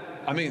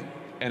 I mean,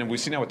 and we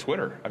see now with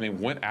Twitter. I mean,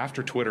 went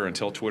after Twitter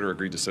until Twitter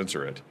agreed to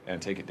censor it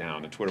and take it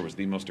down, and Twitter was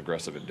the most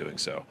aggressive in doing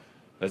so.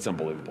 That's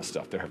unbelievable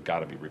stuff. There have got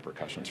to be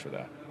repercussions for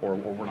that, or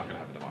we're not going to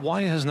have a democracy.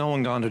 Why has no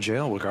one gone to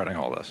jail regarding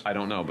all this? I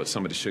don't know, but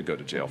somebody should go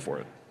to jail for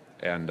it.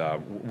 And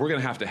we're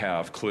going to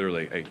have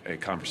clearly a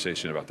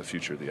conversation about the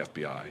future of the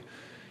FBI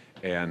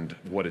and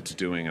what it's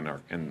doing in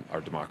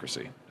our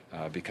democracy,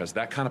 because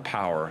that kind of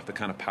power, the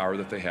kind of power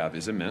that they have,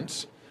 is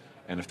immense.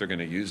 And if they're going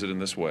to use it in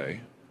this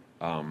way,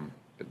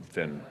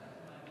 then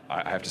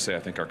I have to say I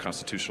think our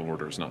constitutional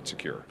order is not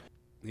secure.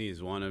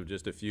 He's one of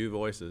just a few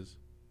voices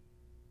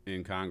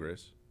in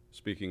Congress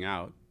speaking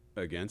out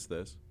against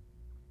this,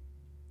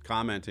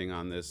 commenting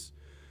on this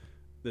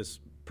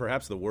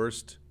perhaps the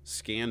worst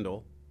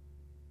scandal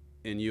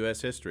in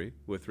U.S. history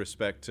with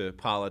respect to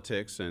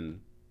politics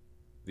and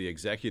the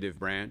executive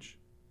branch,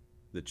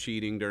 the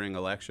cheating during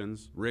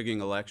elections,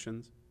 rigging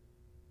elections.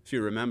 If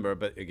you remember,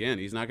 but again,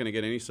 he's not going to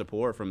get any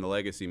support from the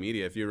legacy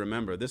media. If you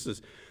remember, this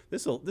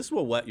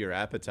will whet your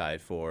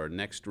appetite for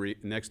next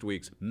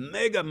week's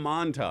mega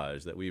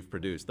montage that we've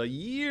produced, the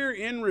Year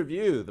in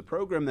Review, the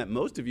program that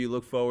most of you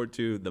look forward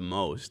to the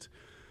most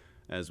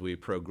as we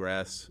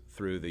progress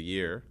through the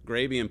year.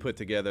 Grabien put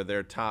together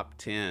their top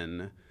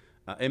 10.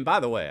 And by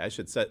the way, I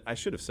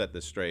should have set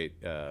this straight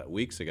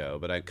weeks ago,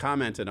 but I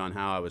commented on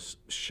how I was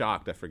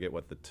shocked. I forget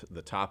what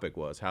the topic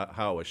was. How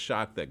I was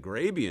shocked that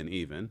Grabien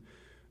even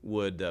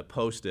would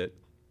post it,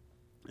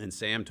 and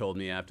Sam told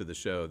me after the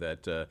show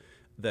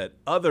that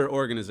other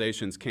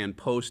organizations can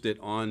post it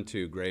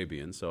onto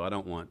Grabien, so I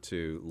don't want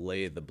to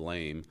lay the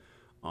blame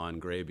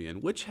on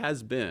Grabien, which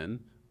has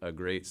been a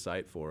great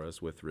site for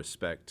us with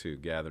respect to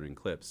gathering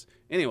clips.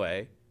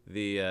 Anyway,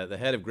 the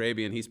head of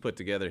Grabien, he's put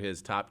together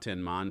his top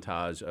 10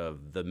 montage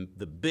of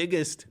the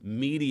biggest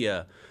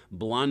media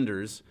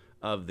blunders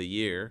of the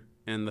year.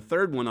 And the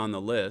third one on the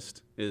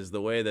list is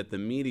the way that the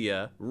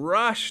media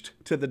rushed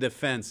to the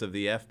defense of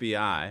the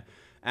FBI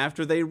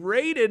after they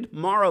raided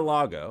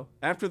Mar-a-Lago,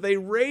 after they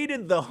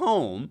raided the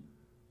home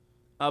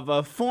of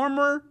a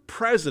former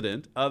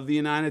president of the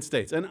United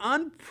States. An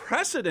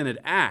unprecedented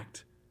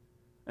act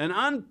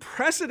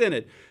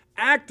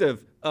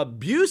of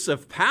abuse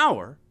of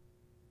power.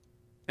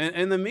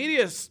 And the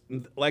media,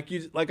 like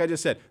I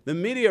just said, the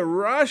media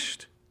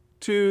rushed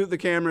to the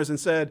cameras and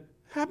said,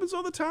 happens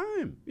all the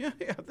time. Yeah,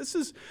 this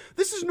is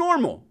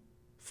normal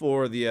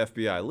for the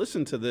FBI.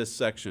 Listen to this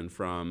section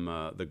from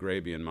the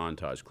Grabien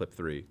montage, clip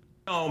 3.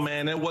 Oh,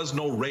 man, there was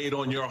no raid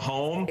on your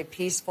home. A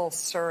peaceful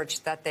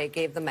search that they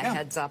gave them a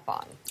heads up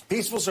on.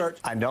 Peaceful search.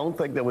 I don't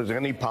think there was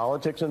any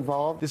politics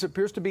involved. This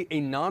appears to be a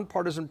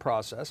nonpartisan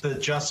process. The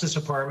Justice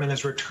Department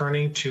is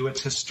returning to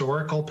its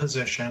historical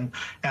position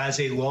as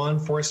a law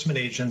enforcement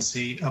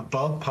agency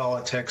above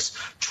politics,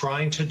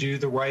 trying to do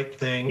the right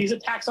thing. These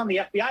attacks on the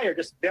FBI are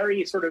just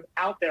very sort of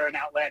out there and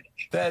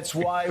outlandish. That's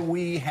why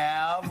we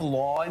have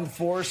law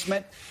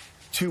enforcement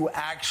to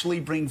actually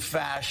bring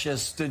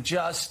fascists to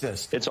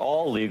justice. It's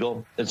all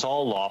legal. It's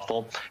all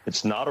lawful.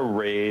 It's not a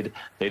raid.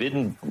 They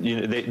didn't,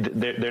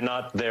 they're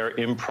not there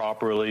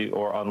improperly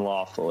or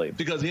unlawfully.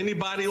 Because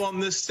anybody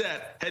on this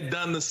set had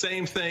done the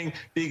same thing,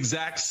 the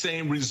exact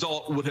same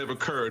result would have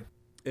occurred.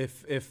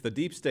 If the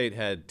deep state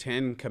had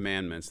 10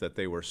 commandments that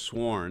they were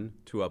sworn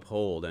to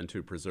uphold and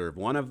to preserve,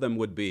 one of them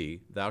would be,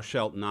 thou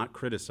shalt not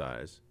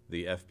criticize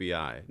the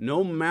FBI,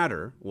 no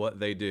matter what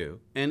they do.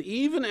 And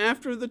even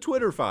after the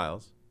Twitter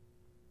files,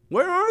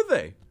 where are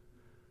they?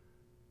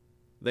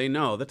 They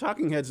know, the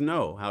talking heads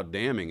know how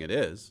damning it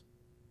is,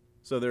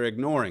 so they're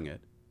ignoring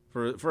it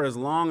for as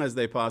long as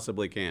they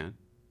possibly can.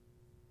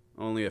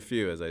 Only a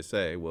few, as I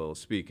say, will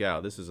speak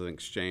out. This is an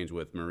exchange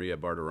with Maria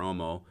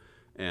Bartiromo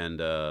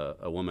and a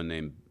woman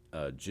named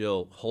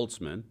Jill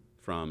Holtzman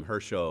from her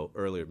show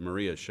earlier,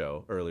 Maria's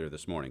show earlier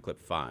this morning,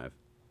 clip 5.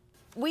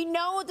 We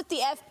know that the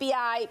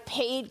FBI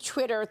paid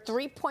Twitter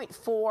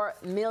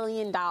 $3.4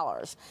 million.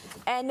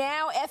 And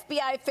now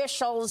FBI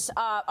officials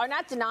are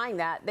not denying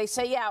that. They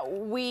say, yeah,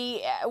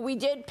 we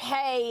did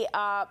pay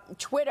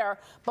Twitter,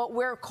 but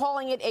we're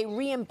calling it a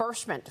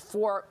reimbursement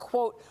for,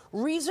 quote,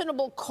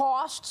 reasonable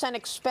costs and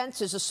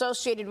expenses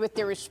associated with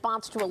their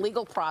response to a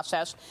legal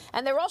process.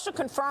 And they're also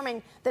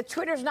confirming that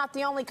Twitter's not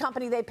the only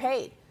company they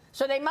paid.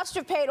 So they must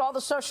have paid all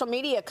the social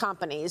media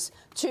companies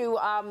to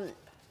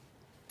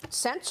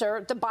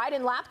censor the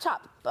Biden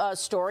laptop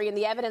story and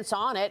the evidence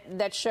on it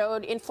that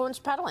showed influence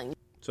peddling.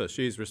 So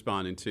she's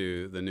responding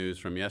to the news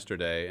from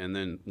yesterday and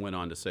then went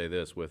on to say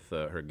this with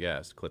her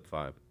guest, clip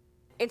 5.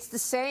 It's the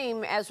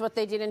same as what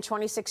they did in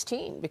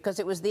 2016, because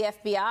it was the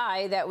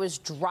FBI that was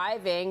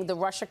driving the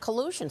Russia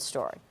collusion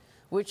story,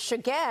 which,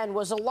 again,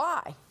 was a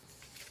lie.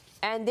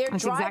 And they're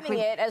driving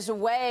it as a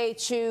way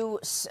to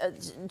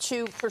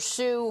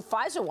pursue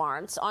FISA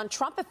warrants on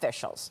Trump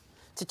officials,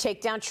 to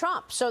take down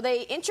Trump. So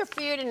they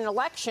interfered in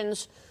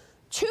elections,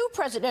 2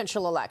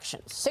 presidential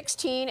elections,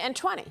 16 and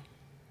 20.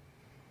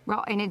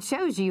 Well, and it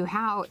shows you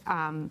how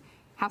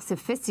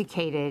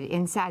sophisticated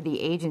inside the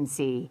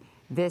agency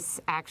this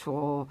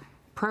actual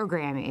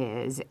program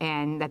is,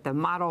 and that the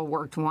model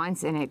worked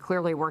once and it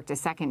clearly worked a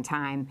second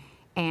time,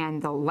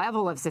 and the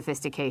level of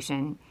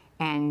sophistication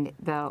and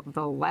the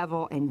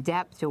level and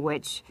depth to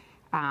which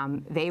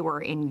they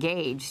were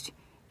engaged,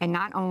 and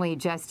not only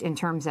just in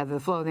terms of the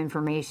flow of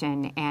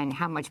information and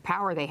how much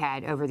power they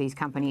had over these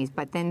companies,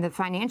 but then the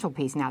financial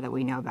piece now that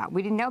we know about.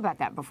 We didn't know about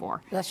that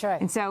before. That's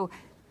right. And so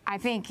I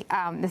think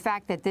the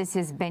fact that this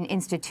has been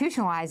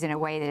institutionalized in a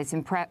way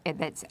that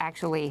that's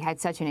actually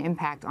had such an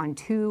impact on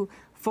 2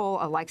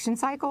 full election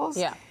cycles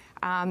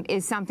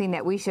is something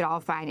that we should all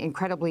find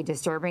incredibly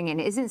disturbing, and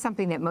isn't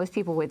something that most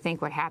people would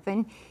think would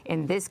happen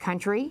in this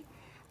country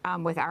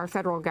with our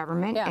federal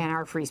government and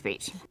our free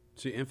speech.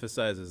 She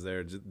emphasizes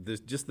there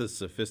just the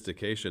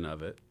sophistication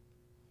of it.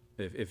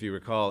 If you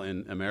recall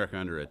in America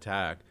Under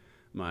Attack,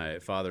 my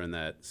father in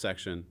that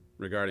section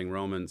regarding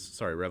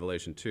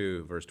Revelation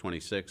 2, verse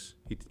 26,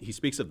 he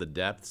speaks of the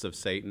depths of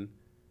Satan,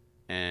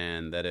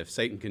 and that if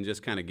Satan can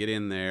just kind of get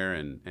in there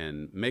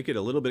and make it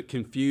a little bit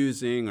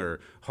confusing or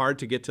hard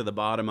to get to the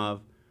bottom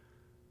of,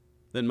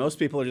 then most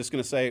people are just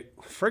going to say,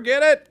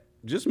 forget it,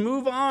 just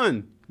move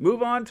on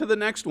to the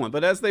next one.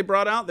 But as they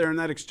brought out there in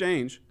that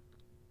exchange,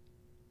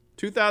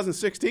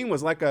 2016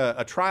 was like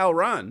a trial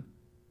run.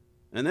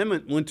 And then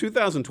when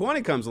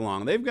 2020 comes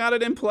along, they've got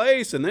it in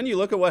place. And then you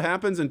look at what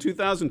happens in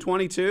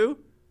 2022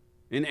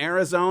 in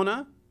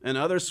Arizona and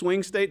other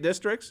swing state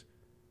districts.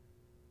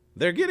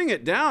 They're getting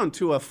it down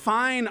to a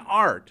fine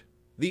art,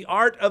 the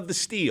art of the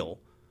steal,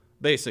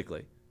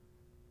 basically.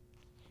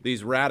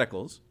 These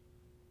radicals,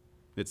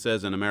 it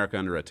says in America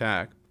Under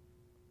Attack,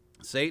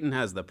 Satan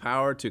has the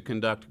power to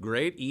conduct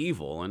great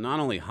evil and not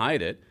only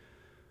hide it,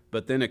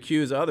 but then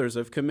accuse others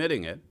of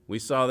committing it. We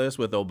saw this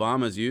with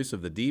Obama's use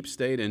of the deep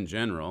state in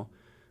general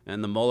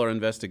and the Mueller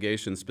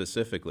investigation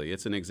specifically.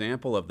 It's an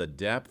example of the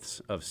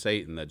depths of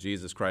Satan that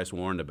Jesus Christ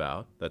warned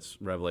about. That's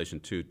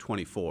Revelation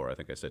 2:24. I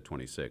think I said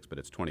 26, but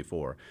it's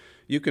 24.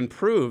 You can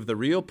prove the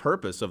real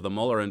purpose of the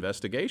Mueller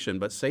investigation,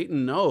 but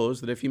Satan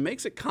knows that if he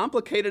makes it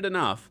complicated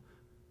enough,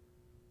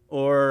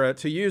 or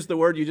to use the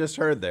word you just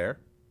heard there,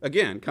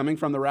 again, coming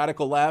from the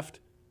radical left,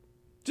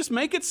 just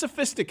make it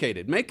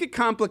sophisticated, make it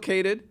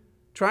complicated,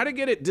 try to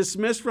get it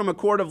dismissed from a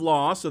court of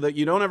law so that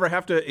you don't ever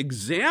have to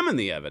examine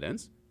the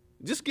evidence.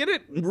 Just get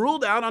it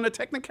ruled out on a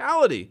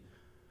technicality.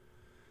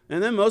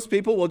 And then most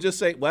people will just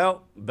say,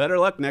 well, better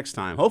luck next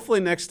time. Hopefully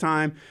next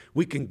time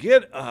we can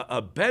get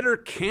a better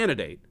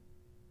candidate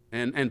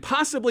and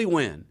possibly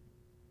win.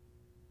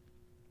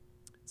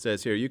 It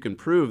says here, you can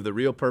prove the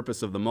real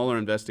purpose of the Mueller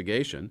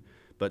investigation,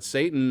 but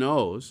Satan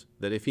knows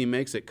that if he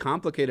makes it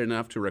complicated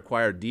enough to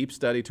require deep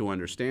study to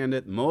understand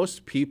it,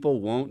 most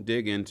people won't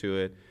dig into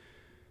it,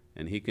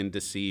 and he can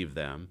deceive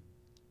them.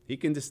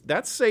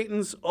 That's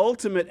Satan's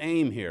ultimate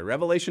aim here.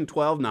 Revelation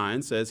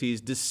 12:9 says he's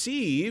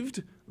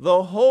deceived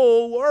the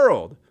whole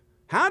world.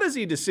 How does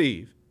he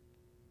deceive?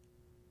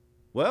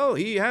 Well,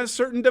 he has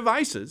certain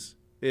devices.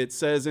 It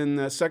says in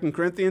 2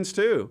 Corinthians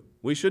 2,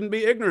 we shouldn't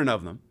be ignorant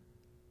of them.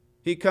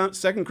 2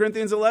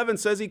 Corinthians 11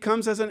 says he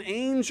comes as an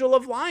angel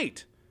of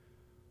light.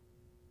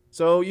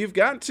 So you've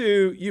got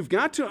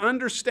to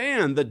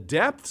understand the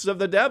depths of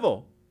the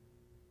devil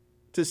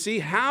to see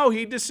how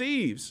he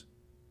deceives.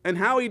 And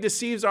how he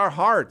deceives our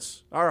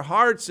hearts. Our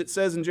hearts, it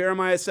says in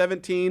Jeremiah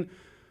 17,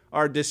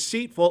 are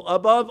deceitful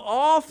above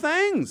all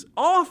things,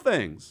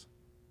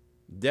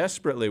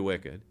 desperately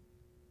wicked.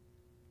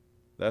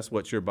 That's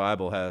what your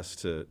Bible has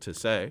to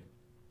say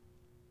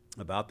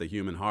about the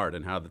human heart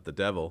and how that the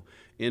devil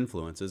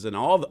influences it,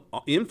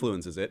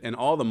 and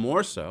all the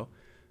more so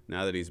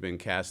now that he's been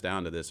cast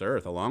down to this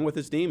earth, along with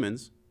his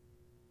demons,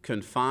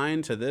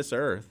 confined to this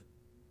earth.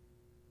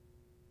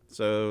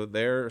 So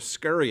they're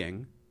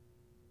scurrying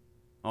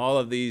all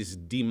of these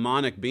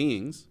demonic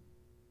beings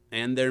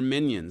and their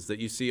minions that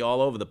you see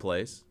all over the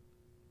place,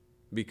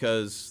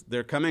 because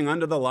they're coming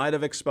under the light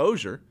of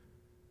exposure.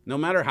 No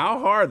matter how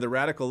hard the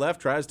radical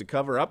left tries to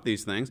cover up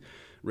these things.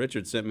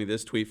 Richard sent me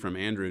this tweet from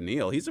Andrew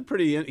Neil. He's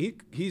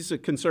a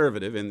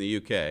conservative in the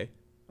UK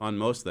on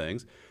most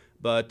things,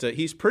 but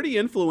he's pretty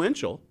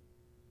influential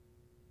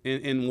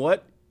in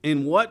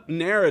what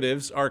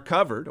narratives are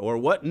covered or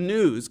what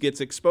news gets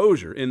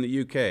exposure in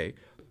the UK.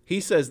 He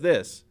says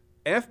this: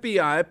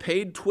 FBI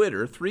paid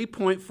Twitter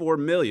 $3.4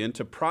 million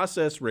to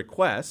process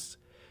requests,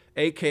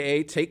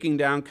 aka taking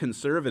down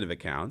conservative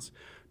accounts,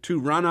 to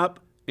run up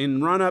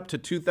to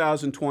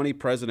 2020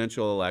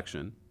 presidential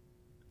election.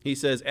 He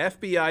says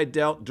FBI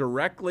dealt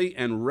directly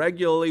and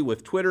regularly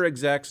with Twitter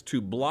execs to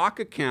block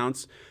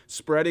accounts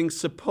spreading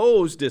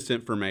supposed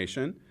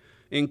disinformation,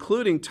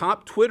 including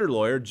top Twitter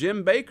lawyer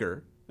Jim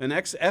Baker, an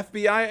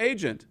ex-FBI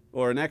agent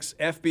or an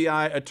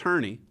ex-FBI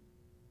attorney.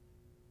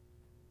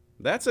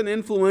 That's an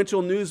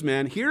influential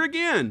newsman, here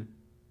again,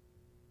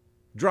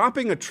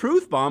 dropping a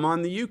truth bomb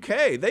on the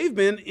UK. They've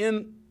been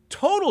in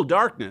total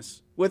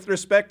darkness with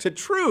respect to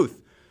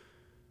truth.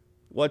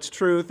 What's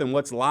truth and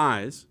what's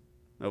lies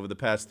over the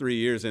past 3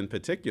 years in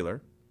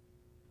particular.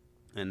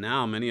 And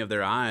now many of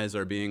their eyes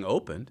are being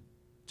opened,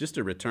 just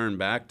to return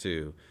back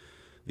to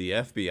the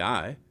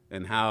FBI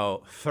and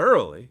how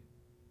thoroughly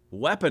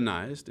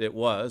weaponized it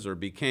was or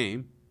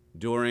became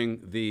during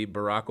the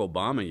Barack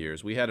Obama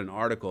years. We had an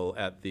article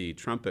at the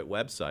Trumpet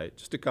website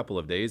just a couple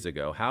of days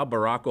ago, how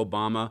Barack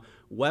Obama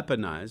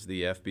weaponized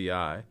the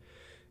FBI.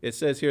 It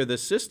says here, the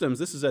systems,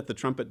 this is at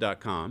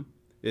thetrumpet.com,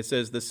 it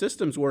says the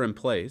systems were in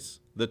place,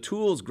 the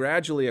tools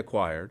gradually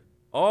acquired,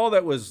 all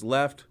that was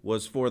left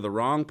was for the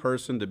wrong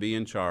person to be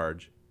in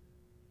charge.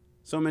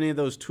 So many of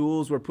those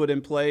tools were put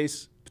in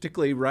place,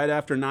 particularly right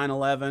after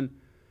 9/11.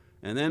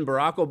 And then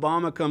Barack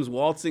Obama comes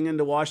waltzing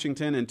into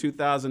Washington in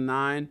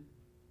 2009,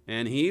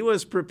 and he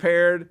was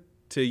prepared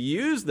to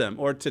use them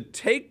or to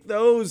take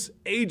those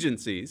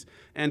agencies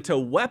and to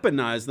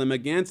weaponize them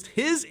against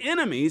his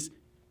enemies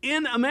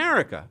in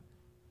America.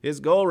 His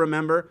goal,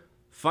 remember,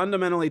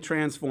 fundamentally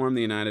transform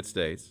the United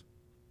States.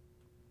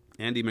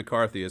 Andy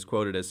McCarthy is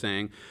quoted as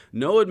saying,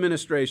 "No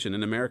administration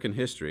in American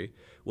history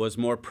was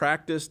more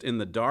practiced in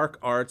the dark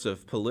arts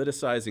of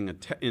politicizing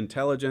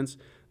intelligence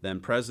than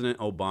President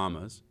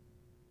Obama's."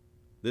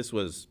 This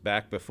was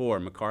back before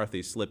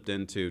McCarthy slipped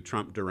into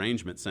Trump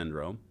derangement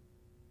syndrome.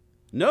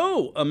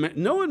 No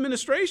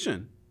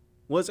administration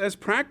was as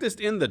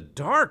practiced in the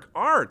dark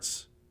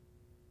arts.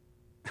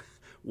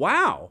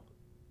 Wow.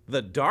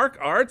 The dark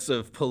arts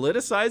of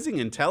politicizing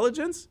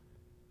intelligence?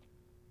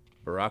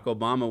 Barack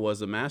Obama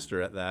was a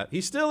master at that.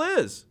 He still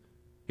is.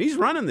 He's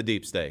running the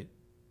deep state.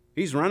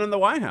 He's running the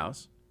White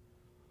House.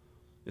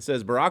 It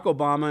says Barack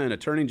Obama and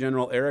Attorney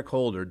General Eric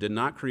Holder did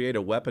not create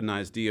a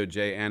weaponized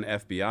DOJ and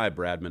FBI,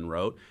 Bradman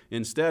wrote.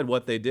 Instead,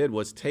 what they did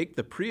was take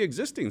the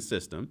pre-existing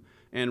system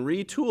and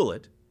retool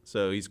it.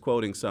 So he's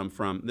quoting some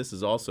from, this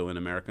is also in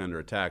America Under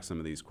Attack, some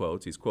of these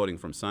quotes. He's quoting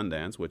from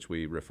Sundance, which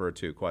we refer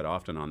to quite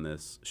often on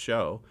this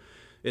show.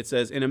 It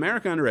says, in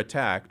America Under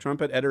Attack,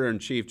 Trumpet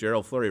Editor-in-Chief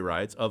Gerald Flurry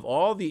writes, of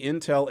all the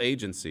intel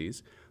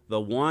agencies,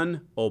 the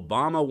one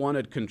Obama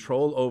wanted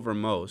control over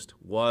most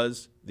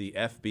was the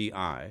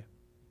FBI.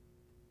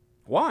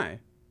 Why?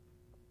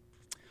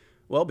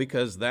 Well,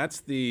 because that's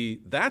the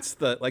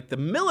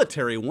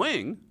military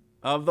wing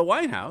of the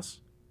White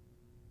House.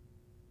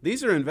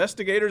 These are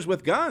investigators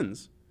with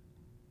guns.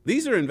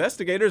 These are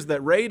investigators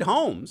that raid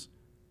homes.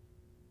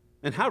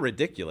 And how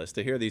ridiculous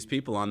to hear these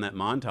people on that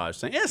montage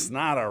saying, it's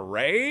not a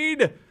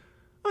raid.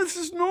 This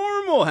is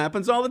normal.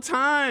 Happens all the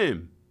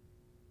time.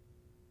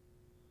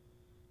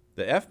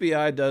 The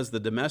FBI does the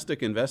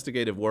domestic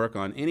investigative work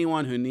on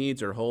anyone who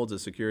needs or holds a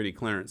security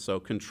clearance. So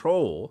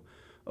control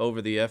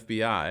over the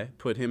FBI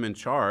put him in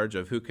charge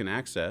of who can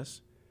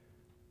access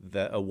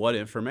what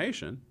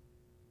information.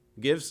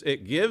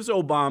 It gives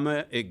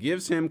Obama, it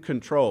gives him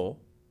control,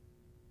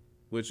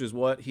 which is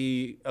what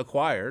he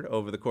acquired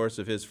over the course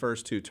of his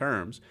first 2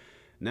 terms.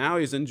 Now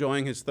he's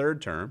enjoying his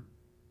 3rd term,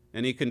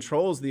 and he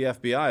controls the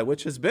FBI,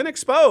 which has been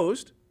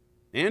exposed.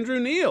 Andrew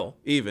Neil,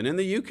 even in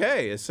the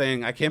UK, is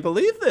saying, I can't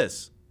believe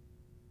this.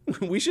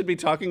 We should be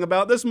talking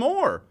about this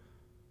more.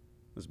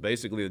 That's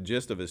basically the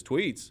gist of his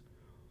tweets.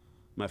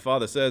 My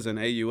father says in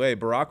AUA,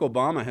 Barack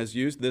Obama has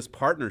used this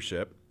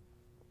partnership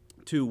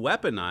to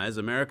weaponize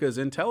America's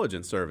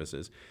intelligence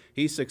services.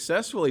 He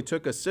successfully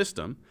took a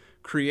system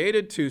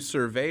created to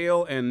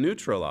surveil and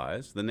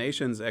neutralize the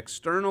nation's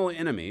external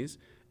enemies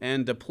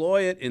and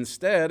deploy it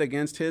instead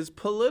against his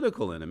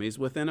political enemies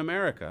within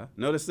America.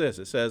 Notice this.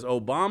 It says,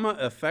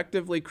 Obama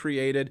effectively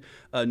created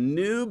a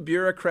new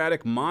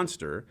bureaucratic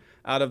monster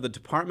out of the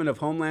Department of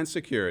Homeland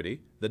Security,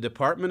 the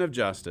Department of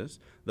Justice,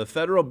 the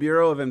Federal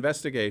Bureau of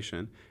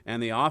Investigation,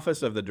 and the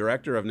Office of the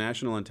Director of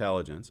National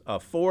Intelligence, a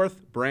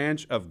 4th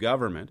branch of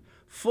government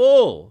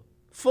full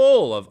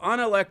of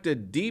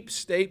unelected deep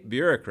state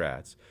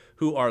bureaucrats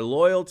who are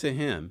loyal to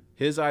him,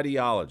 his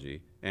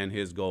ideology, and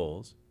his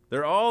goals.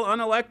 They're all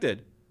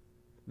unelected.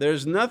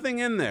 There's nothing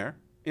in there,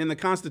 in the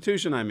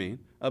Constitution I mean,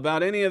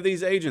 about any of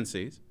these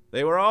agencies.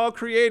 They were all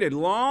created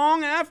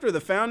long after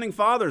the Founding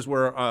Fathers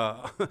were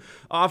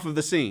off of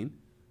the scene.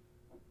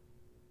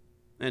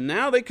 And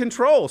now they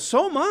control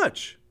so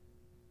much.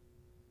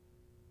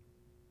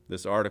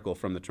 This article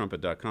from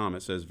thetrumpet.com,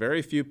 it says,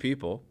 very few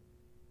people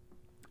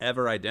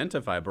ever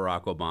identify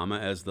Barack Obama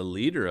as the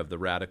leader of the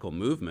radical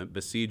movement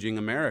besieging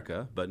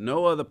America, but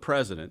no other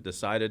president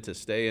decided to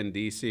stay in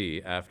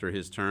D.C. after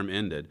his term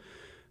ended.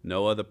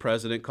 No other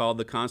president called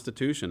the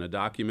Constitution a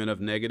document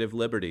of negative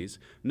liberties.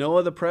 No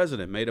other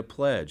president made a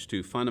pledge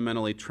to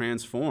fundamentally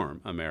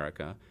transform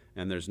America.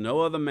 And there's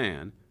no other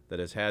man that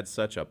has had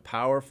such a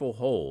powerful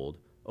hold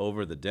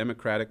over the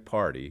Democratic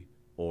Party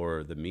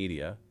or the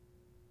media.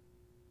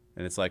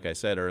 And it's like I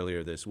said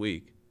earlier this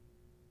week,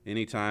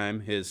 anytime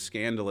his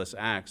scandalous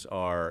acts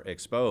are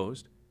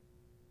exposed,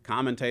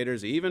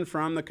 commentators, even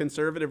from the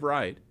conservative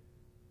right,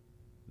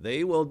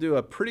 they will do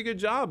a pretty good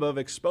job of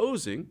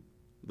exposing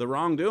the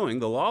wrongdoing,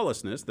 the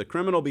lawlessness, the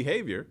criminal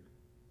behavior,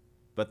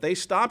 but they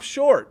stop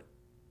short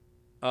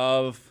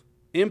of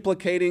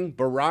implicating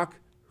Barack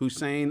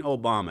Hussein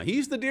Obama.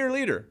 He's the dear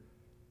leader.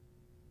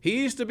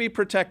 He's to be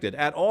protected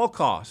at all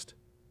cost.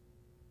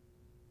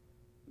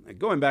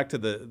 Going back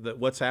to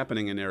what's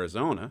happening in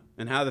Arizona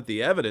and how that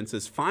the evidence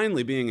is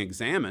finally being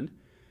examined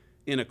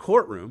in a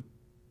courtroom,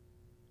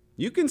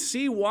 you can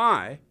see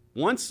why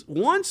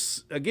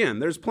Once again,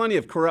 there's plenty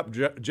of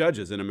corrupt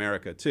judges in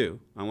America too.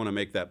 I want to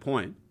make that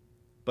point.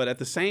 But at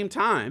the same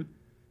time,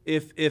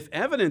 if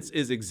evidence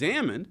is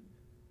examined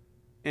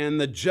and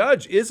the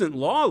judge isn't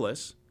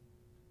lawless,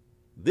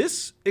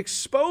 this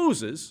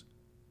exposes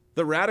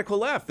the radical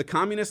left, the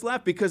communist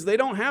left, because they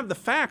don't have the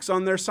facts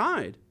on their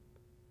side.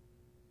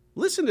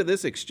 Listen to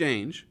this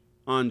exchange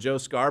on Joe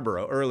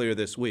Scarborough earlier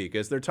this week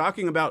as they're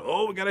talking about,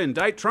 we got to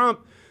indict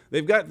Trump.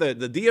 They've got the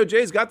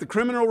DOJ's got the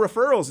criminal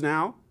referrals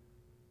now.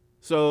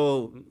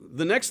 So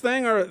the next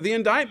thing are the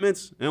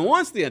indictments. And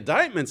once the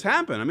indictments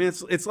happen, I mean,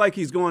 it's like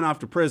he's going off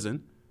to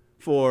prison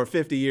for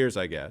 50 years,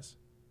 I guess.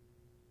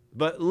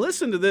 But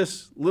listen to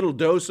this little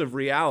dose of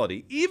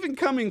reality, even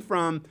coming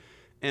from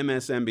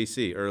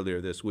MSNBC earlier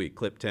this week,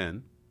 clip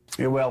 10.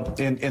 Yeah, well,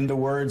 in the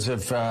words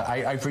of,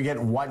 I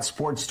forget what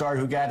sports star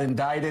who got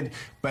indicted,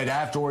 but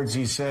afterwards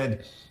he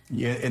said,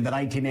 in the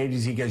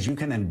 1980s, he goes, you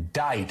can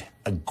indict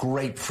a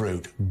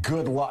grapefruit.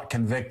 Good luck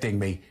convicting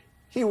me.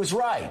 He was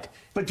right.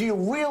 But do you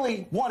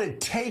really want to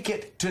take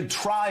it to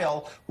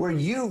trial where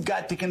you've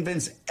got to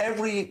convince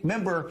every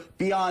member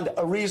beyond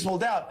a reasonable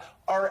doubt,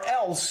 or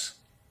else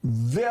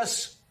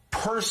this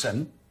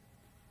person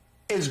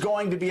is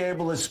going to be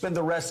able to spend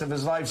the rest of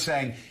his life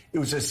saying it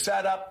was a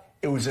setup,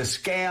 it was a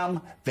scam,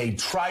 they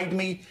tried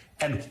me,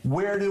 and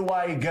where do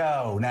I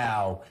go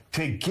now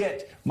to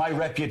get my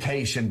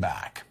reputation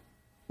back?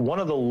 One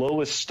of the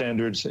lowest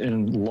standards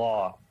in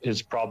law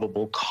is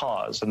probable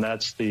cause, and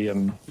that's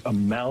the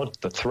amount,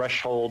 the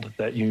threshold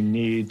that you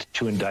need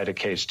to indict a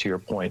case, to your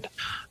point.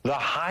 The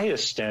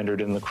highest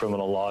standard in the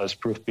criminal law is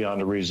proof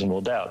beyond a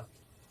reasonable doubt.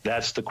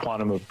 That's the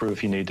quantum of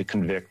proof you need to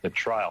convict at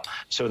trial.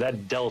 So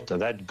that delta,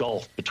 that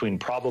gulf between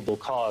probable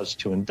cause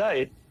to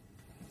indict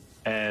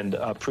and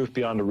proof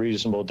beyond a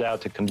reasonable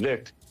doubt to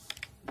convict,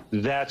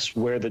 that's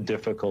where the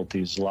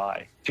difficulties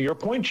lie. To your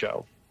point,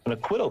 Joe, an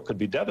acquittal could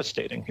be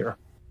devastating here.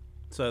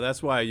 So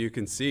that's why you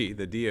can see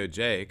the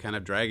DOJ kind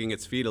of dragging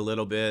its feet a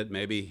little bit,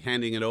 maybe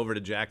handing it over to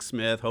Jack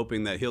Smith,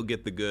 hoping that he'll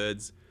get the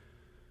goods.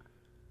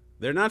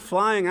 They're not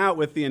flying out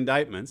with the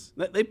indictments.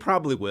 They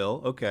probably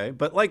will, okay.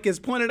 But like is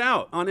pointed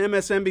out on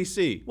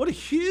MSNBC, what a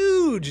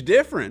huge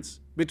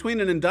difference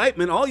between an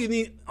indictment. All you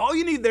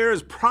need there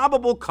is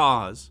probable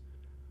cause,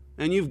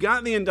 and you've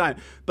got the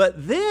indictment.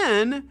 But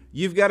then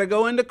you've got to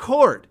go into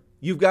court.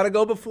 You've got to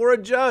go before a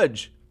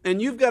judge,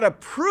 and you've got to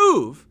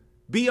prove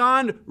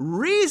beyond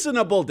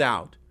reasonable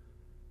doubt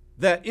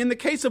that in the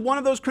case of one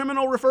of those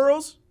criminal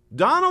referrals,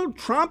 Donald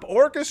Trump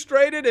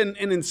orchestrated and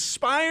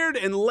inspired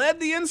and led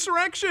the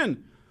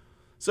insurrection.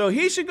 So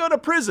he should go to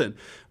prison.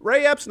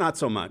 Ray Epps, not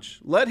so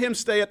much. Let him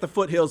stay at the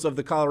foothills of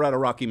the Colorado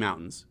Rocky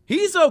Mountains.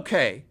 He's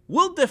okay.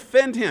 We'll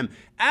defend him.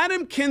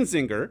 Adam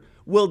Kinzinger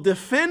will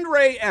defend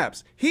Ray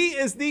Epps. He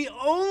is the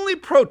only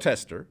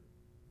protester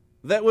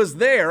that was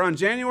there on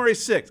January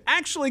 6th,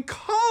 actually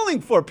calling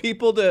for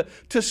people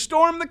to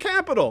storm the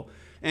Capitol.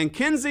 And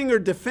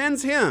Kinzinger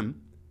defends him,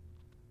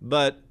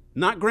 but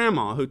not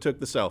Grandma who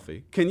took the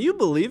selfie. Can you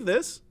believe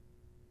this?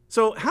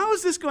 So how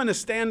is this going to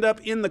stand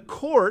up in the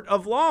court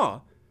of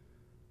law?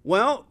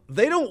 Well,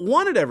 they don't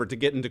want it ever to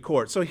get into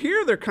court. So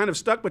here they're kind of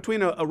stuck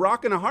between a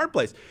rock and a hard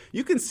place.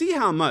 You can see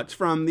how much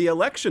from the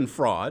election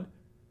fraud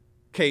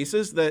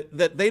cases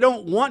that they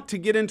don't want to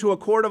get into a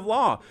court of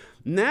law.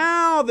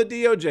 Now the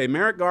DOJ,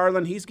 Merrick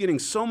Garland, he's getting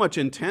so much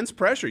intense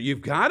pressure.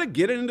 You've got to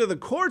get it into the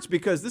courts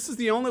because this is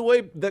the only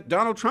way that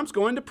Donald Trump's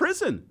going to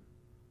prison.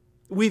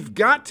 We've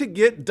got to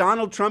get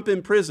Donald Trump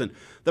in prison.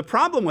 The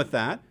problem with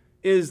that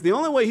is the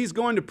only way he's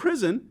going to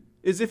prison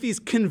is if he's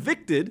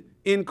convicted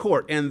in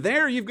court. And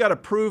there you've got to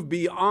prove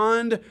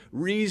beyond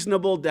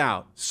reasonable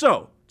doubt.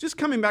 So, just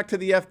coming back to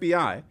the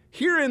FBI,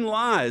 herein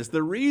lies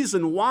the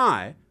reason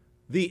why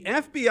the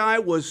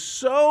FBI was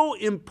so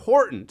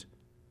important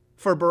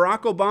for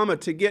Barack Obama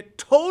to get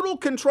total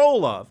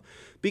control of,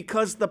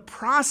 because the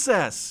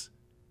process,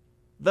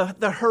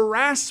 the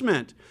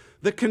harassment,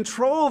 the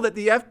control that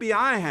the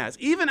FBI has,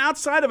 even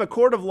outside of a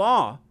court of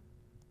law,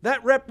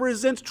 that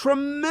represents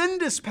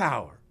tremendous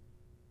power.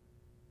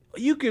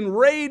 You can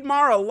raid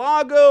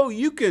Mar-a-Lago.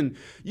 You can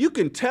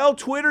tell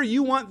Twitter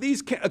you want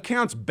these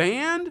accounts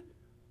banned.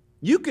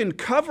 You can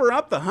cover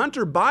up the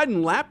Hunter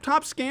Biden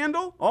laptop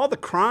scandal, all the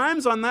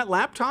crimes on that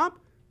laptop,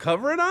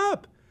 cover it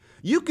up.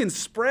 You can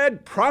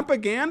spread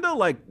propaganda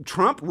like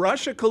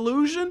Trump-Russia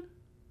collusion.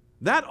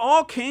 That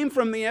all came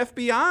from the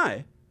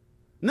FBI.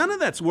 None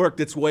of that's worked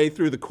its way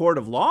through the court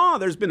of law.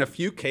 There's been a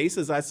few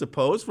cases, I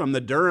suppose, from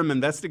the Durham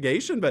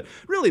investigation, but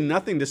really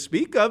nothing to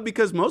speak of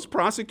because most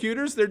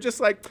prosecutors, they're just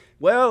like,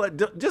 well,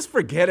 just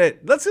forget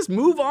it. Let's just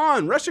move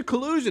on. Russia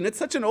collusion, it's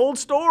such an old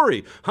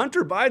story.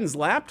 Hunter Biden's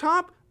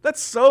laptop, that's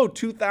so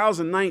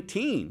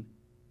 2019.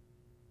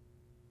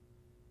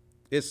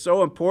 It's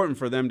so important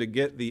for them to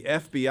get the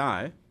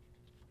FBI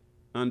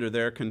under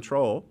their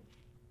control,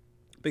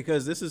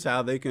 because this is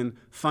how they can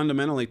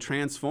fundamentally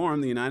transform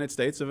the United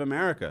States of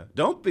America.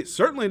 Don't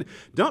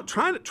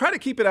try to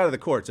keep it out of the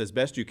courts as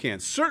best you can.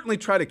 Certainly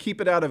try to keep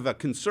it out of a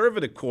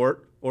conservative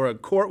court or a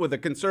court with a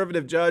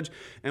conservative judge.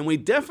 And we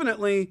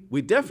definitely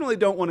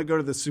don't want to go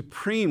to the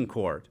Supreme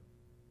Court.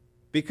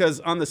 because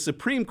on the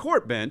Supreme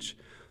Court bench,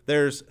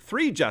 there's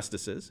 3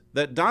 justices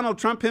that Donald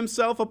Trump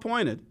himself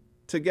appointed,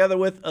 together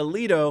with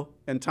Alito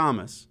and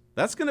Thomas.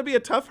 That's going to be a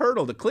tough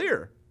hurdle to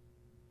clear.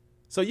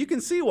 So you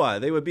can see why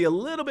they would be a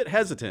little bit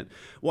hesitant.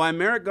 Why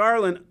Merrick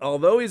Garland,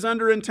 although he's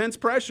under intense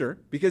pressure,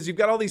 because you've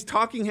got all these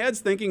talking heads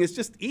thinking it's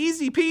just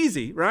easy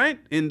peasy, right?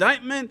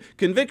 Indictment,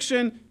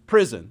 conviction,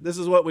 prison. This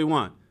is what we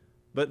want.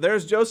 But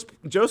there's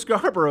Joe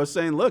Scarborough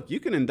saying, look, you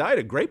can indict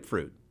a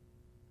grapefruit,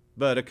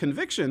 but a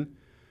conviction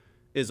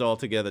is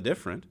altogether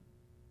different.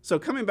 So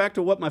coming back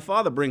to what my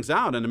father brings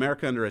out in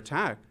America Under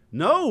Attack,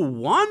 no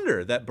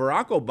wonder that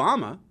Barack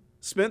Obama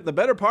spent the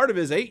better part of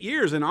his 8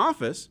 years in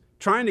office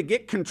trying to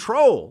get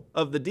control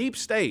of the deep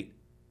state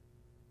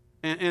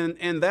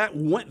and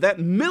that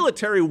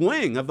military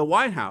wing of the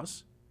White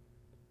House,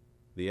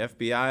 the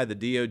FBI, the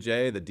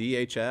DOJ, the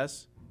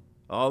DHS,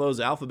 all those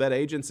alphabet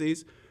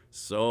agencies,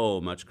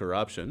 so much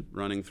corruption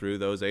running through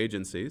those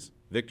agencies.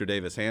 Victor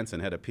Davis Hanson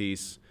had a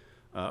piece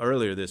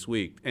earlier this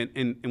week,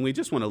 and we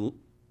just want to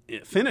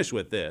finish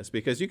with this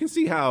because you can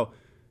see how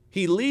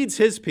he leads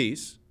his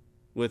piece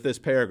with this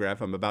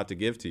paragraph I'm about to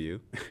give to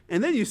you,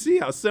 and then you see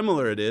how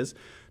similar it is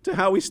to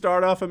how we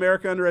start off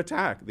America Under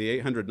Attack. The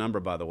 800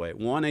 number, by the way,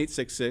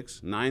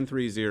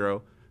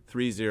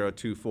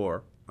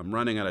 1-866-930-3024. I'm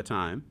running out of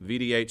time.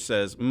 VDH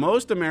says,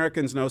 most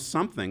Americans know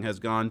something has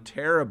gone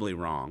terribly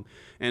wrong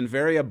and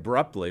very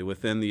abruptly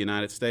within the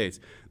United States.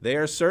 They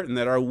are certain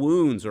that our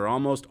wounds are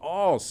almost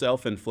all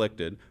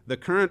self-inflicted. The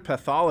current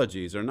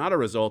pathologies are not a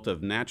result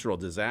of natural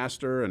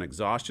disaster, an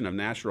exhaustion of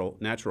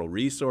natural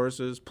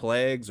resources,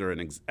 plagues, or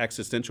an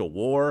existential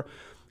war,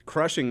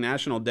 crushing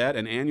national debt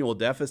and annual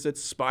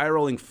deficits,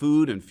 spiraling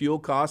food and fuel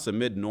costs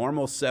amid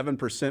normal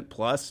 7%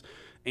 plus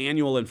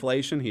annual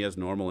inflation. He has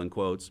normal in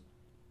quotes.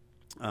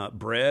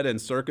 Bread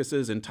and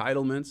circuses,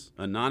 entitlements,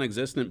 a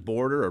non-existent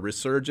border, a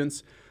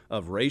resurgence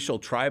of racial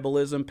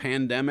tribalism,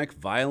 pandemic,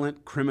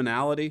 violent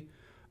criminality,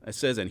 it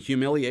says, and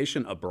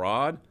humiliation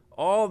abroad.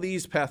 All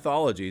these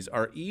pathologies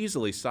are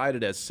easily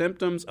cited as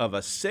symptoms of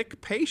a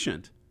sick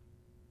patient.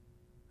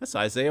 That's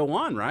Isaiah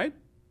 1, right?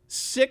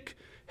 Sick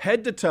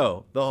head to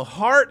toe. The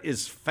heart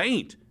is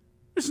faint.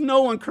 There's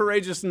no one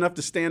courageous enough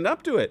to stand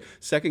up to it.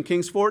 2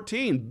 Kings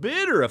 14,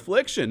 bitter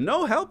affliction,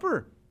 no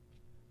helper.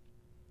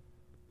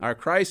 Our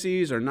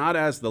crises are not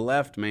as the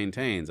left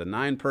maintains, a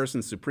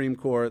 9-person Supreme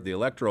Court, the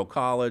Electoral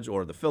College,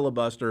 or the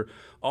filibuster,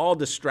 all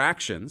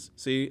distractions.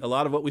 See, a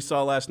lot of what we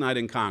saw last night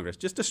in Congress,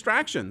 just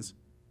distractions.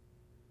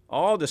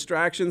 All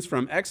distractions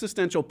from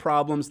existential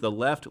problems the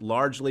left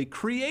largely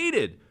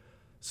created.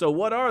 So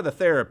what are the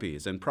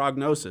therapies and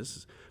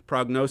prognoses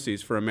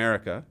for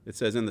America? It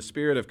says, in the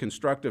spirit of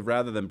constructive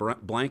rather than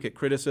blanket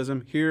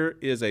criticism, here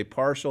is a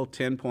partial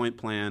 10-point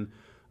plan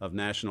of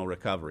national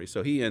recovery.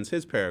 So he ends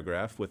his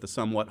paragraph with a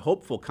somewhat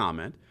hopeful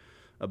comment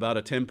about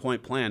a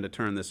 10-point plan to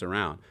turn this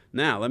around.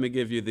 Now, let me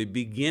give you the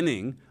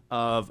beginning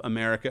of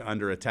America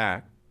Under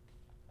Attack.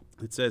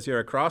 It says here,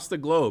 across the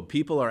globe,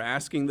 people are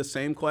asking the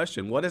same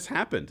question. What has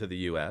happened to the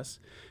U.S.?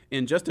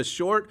 In just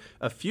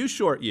a few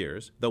short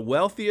years, the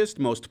wealthiest,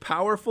 most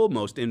powerful,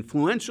 most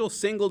influential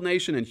single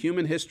nation in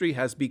human history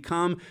has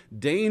become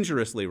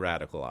dangerously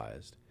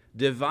radicalized,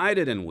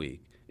 divided and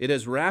weak. It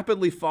has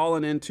rapidly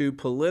fallen into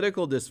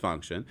political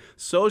dysfunction,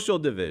 social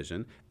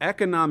division,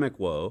 economic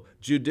woe,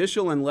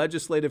 judicial and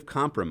legislative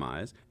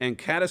compromise, and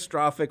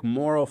catastrophic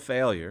moral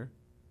failure.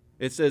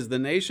 It says the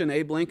nation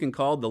Abe Lincoln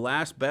called the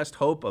last best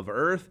hope of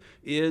earth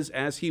is,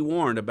 as he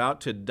warned, about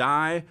to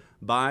die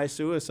by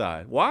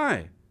suicide.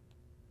 Why?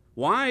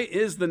 Why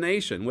is the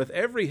nation, with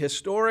every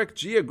historic,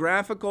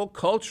 geographical,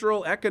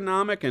 cultural,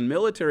 economic, and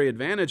military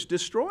advantage,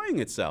 destroying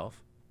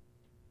itself?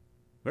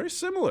 Very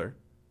similar.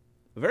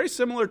 A very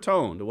similar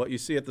tone to what you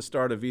see at the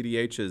start of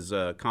VDH's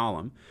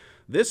column.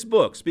 This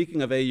book,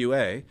 speaking of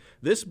AUA,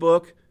 this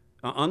book,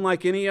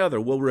 unlike any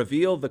other, will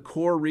reveal the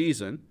core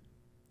reason.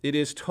 It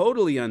is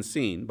totally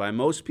unseen by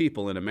most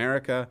people in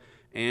America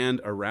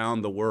and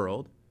around the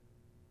world.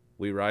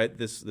 We write,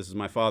 this is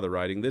my father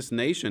writing, this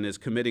nation is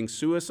committing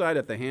suicide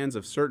at the hands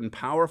of certain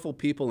powerful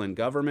people in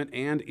government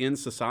and in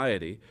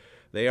society.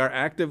 They are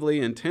actively,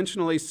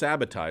 intentionally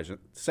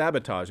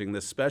sabotaging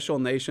this special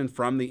nation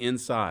from the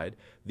inside.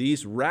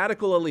 These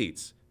radical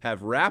elites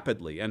have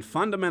rapidly and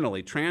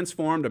fundamentally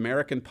transformed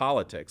American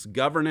politics,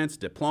 governance,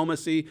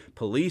 diplomacy,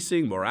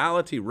 policing,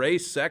 morality,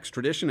 race, sex,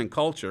 tradition, and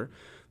culture.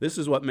 This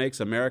is what makes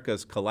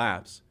America's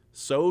collapse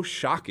so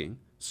shocking,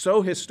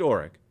 so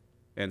historic,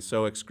 and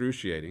so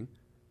excruciating.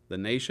 The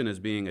nation is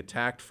being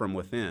attacked from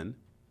within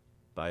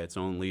by its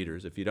own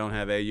leaders. If you don't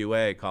have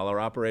AUA, call our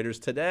operators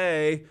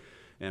today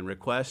and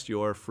request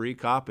your free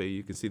copy.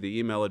 You can see the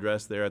email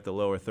address there at the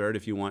lower third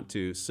if you want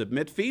to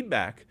submit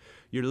feedback.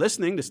 You're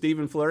listening to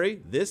Stephen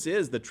Flurry. This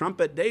is the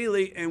Trumpet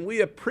Daily, and we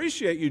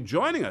appreciate you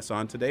joining us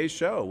on today's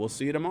show. We'll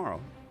see you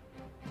tomorrow.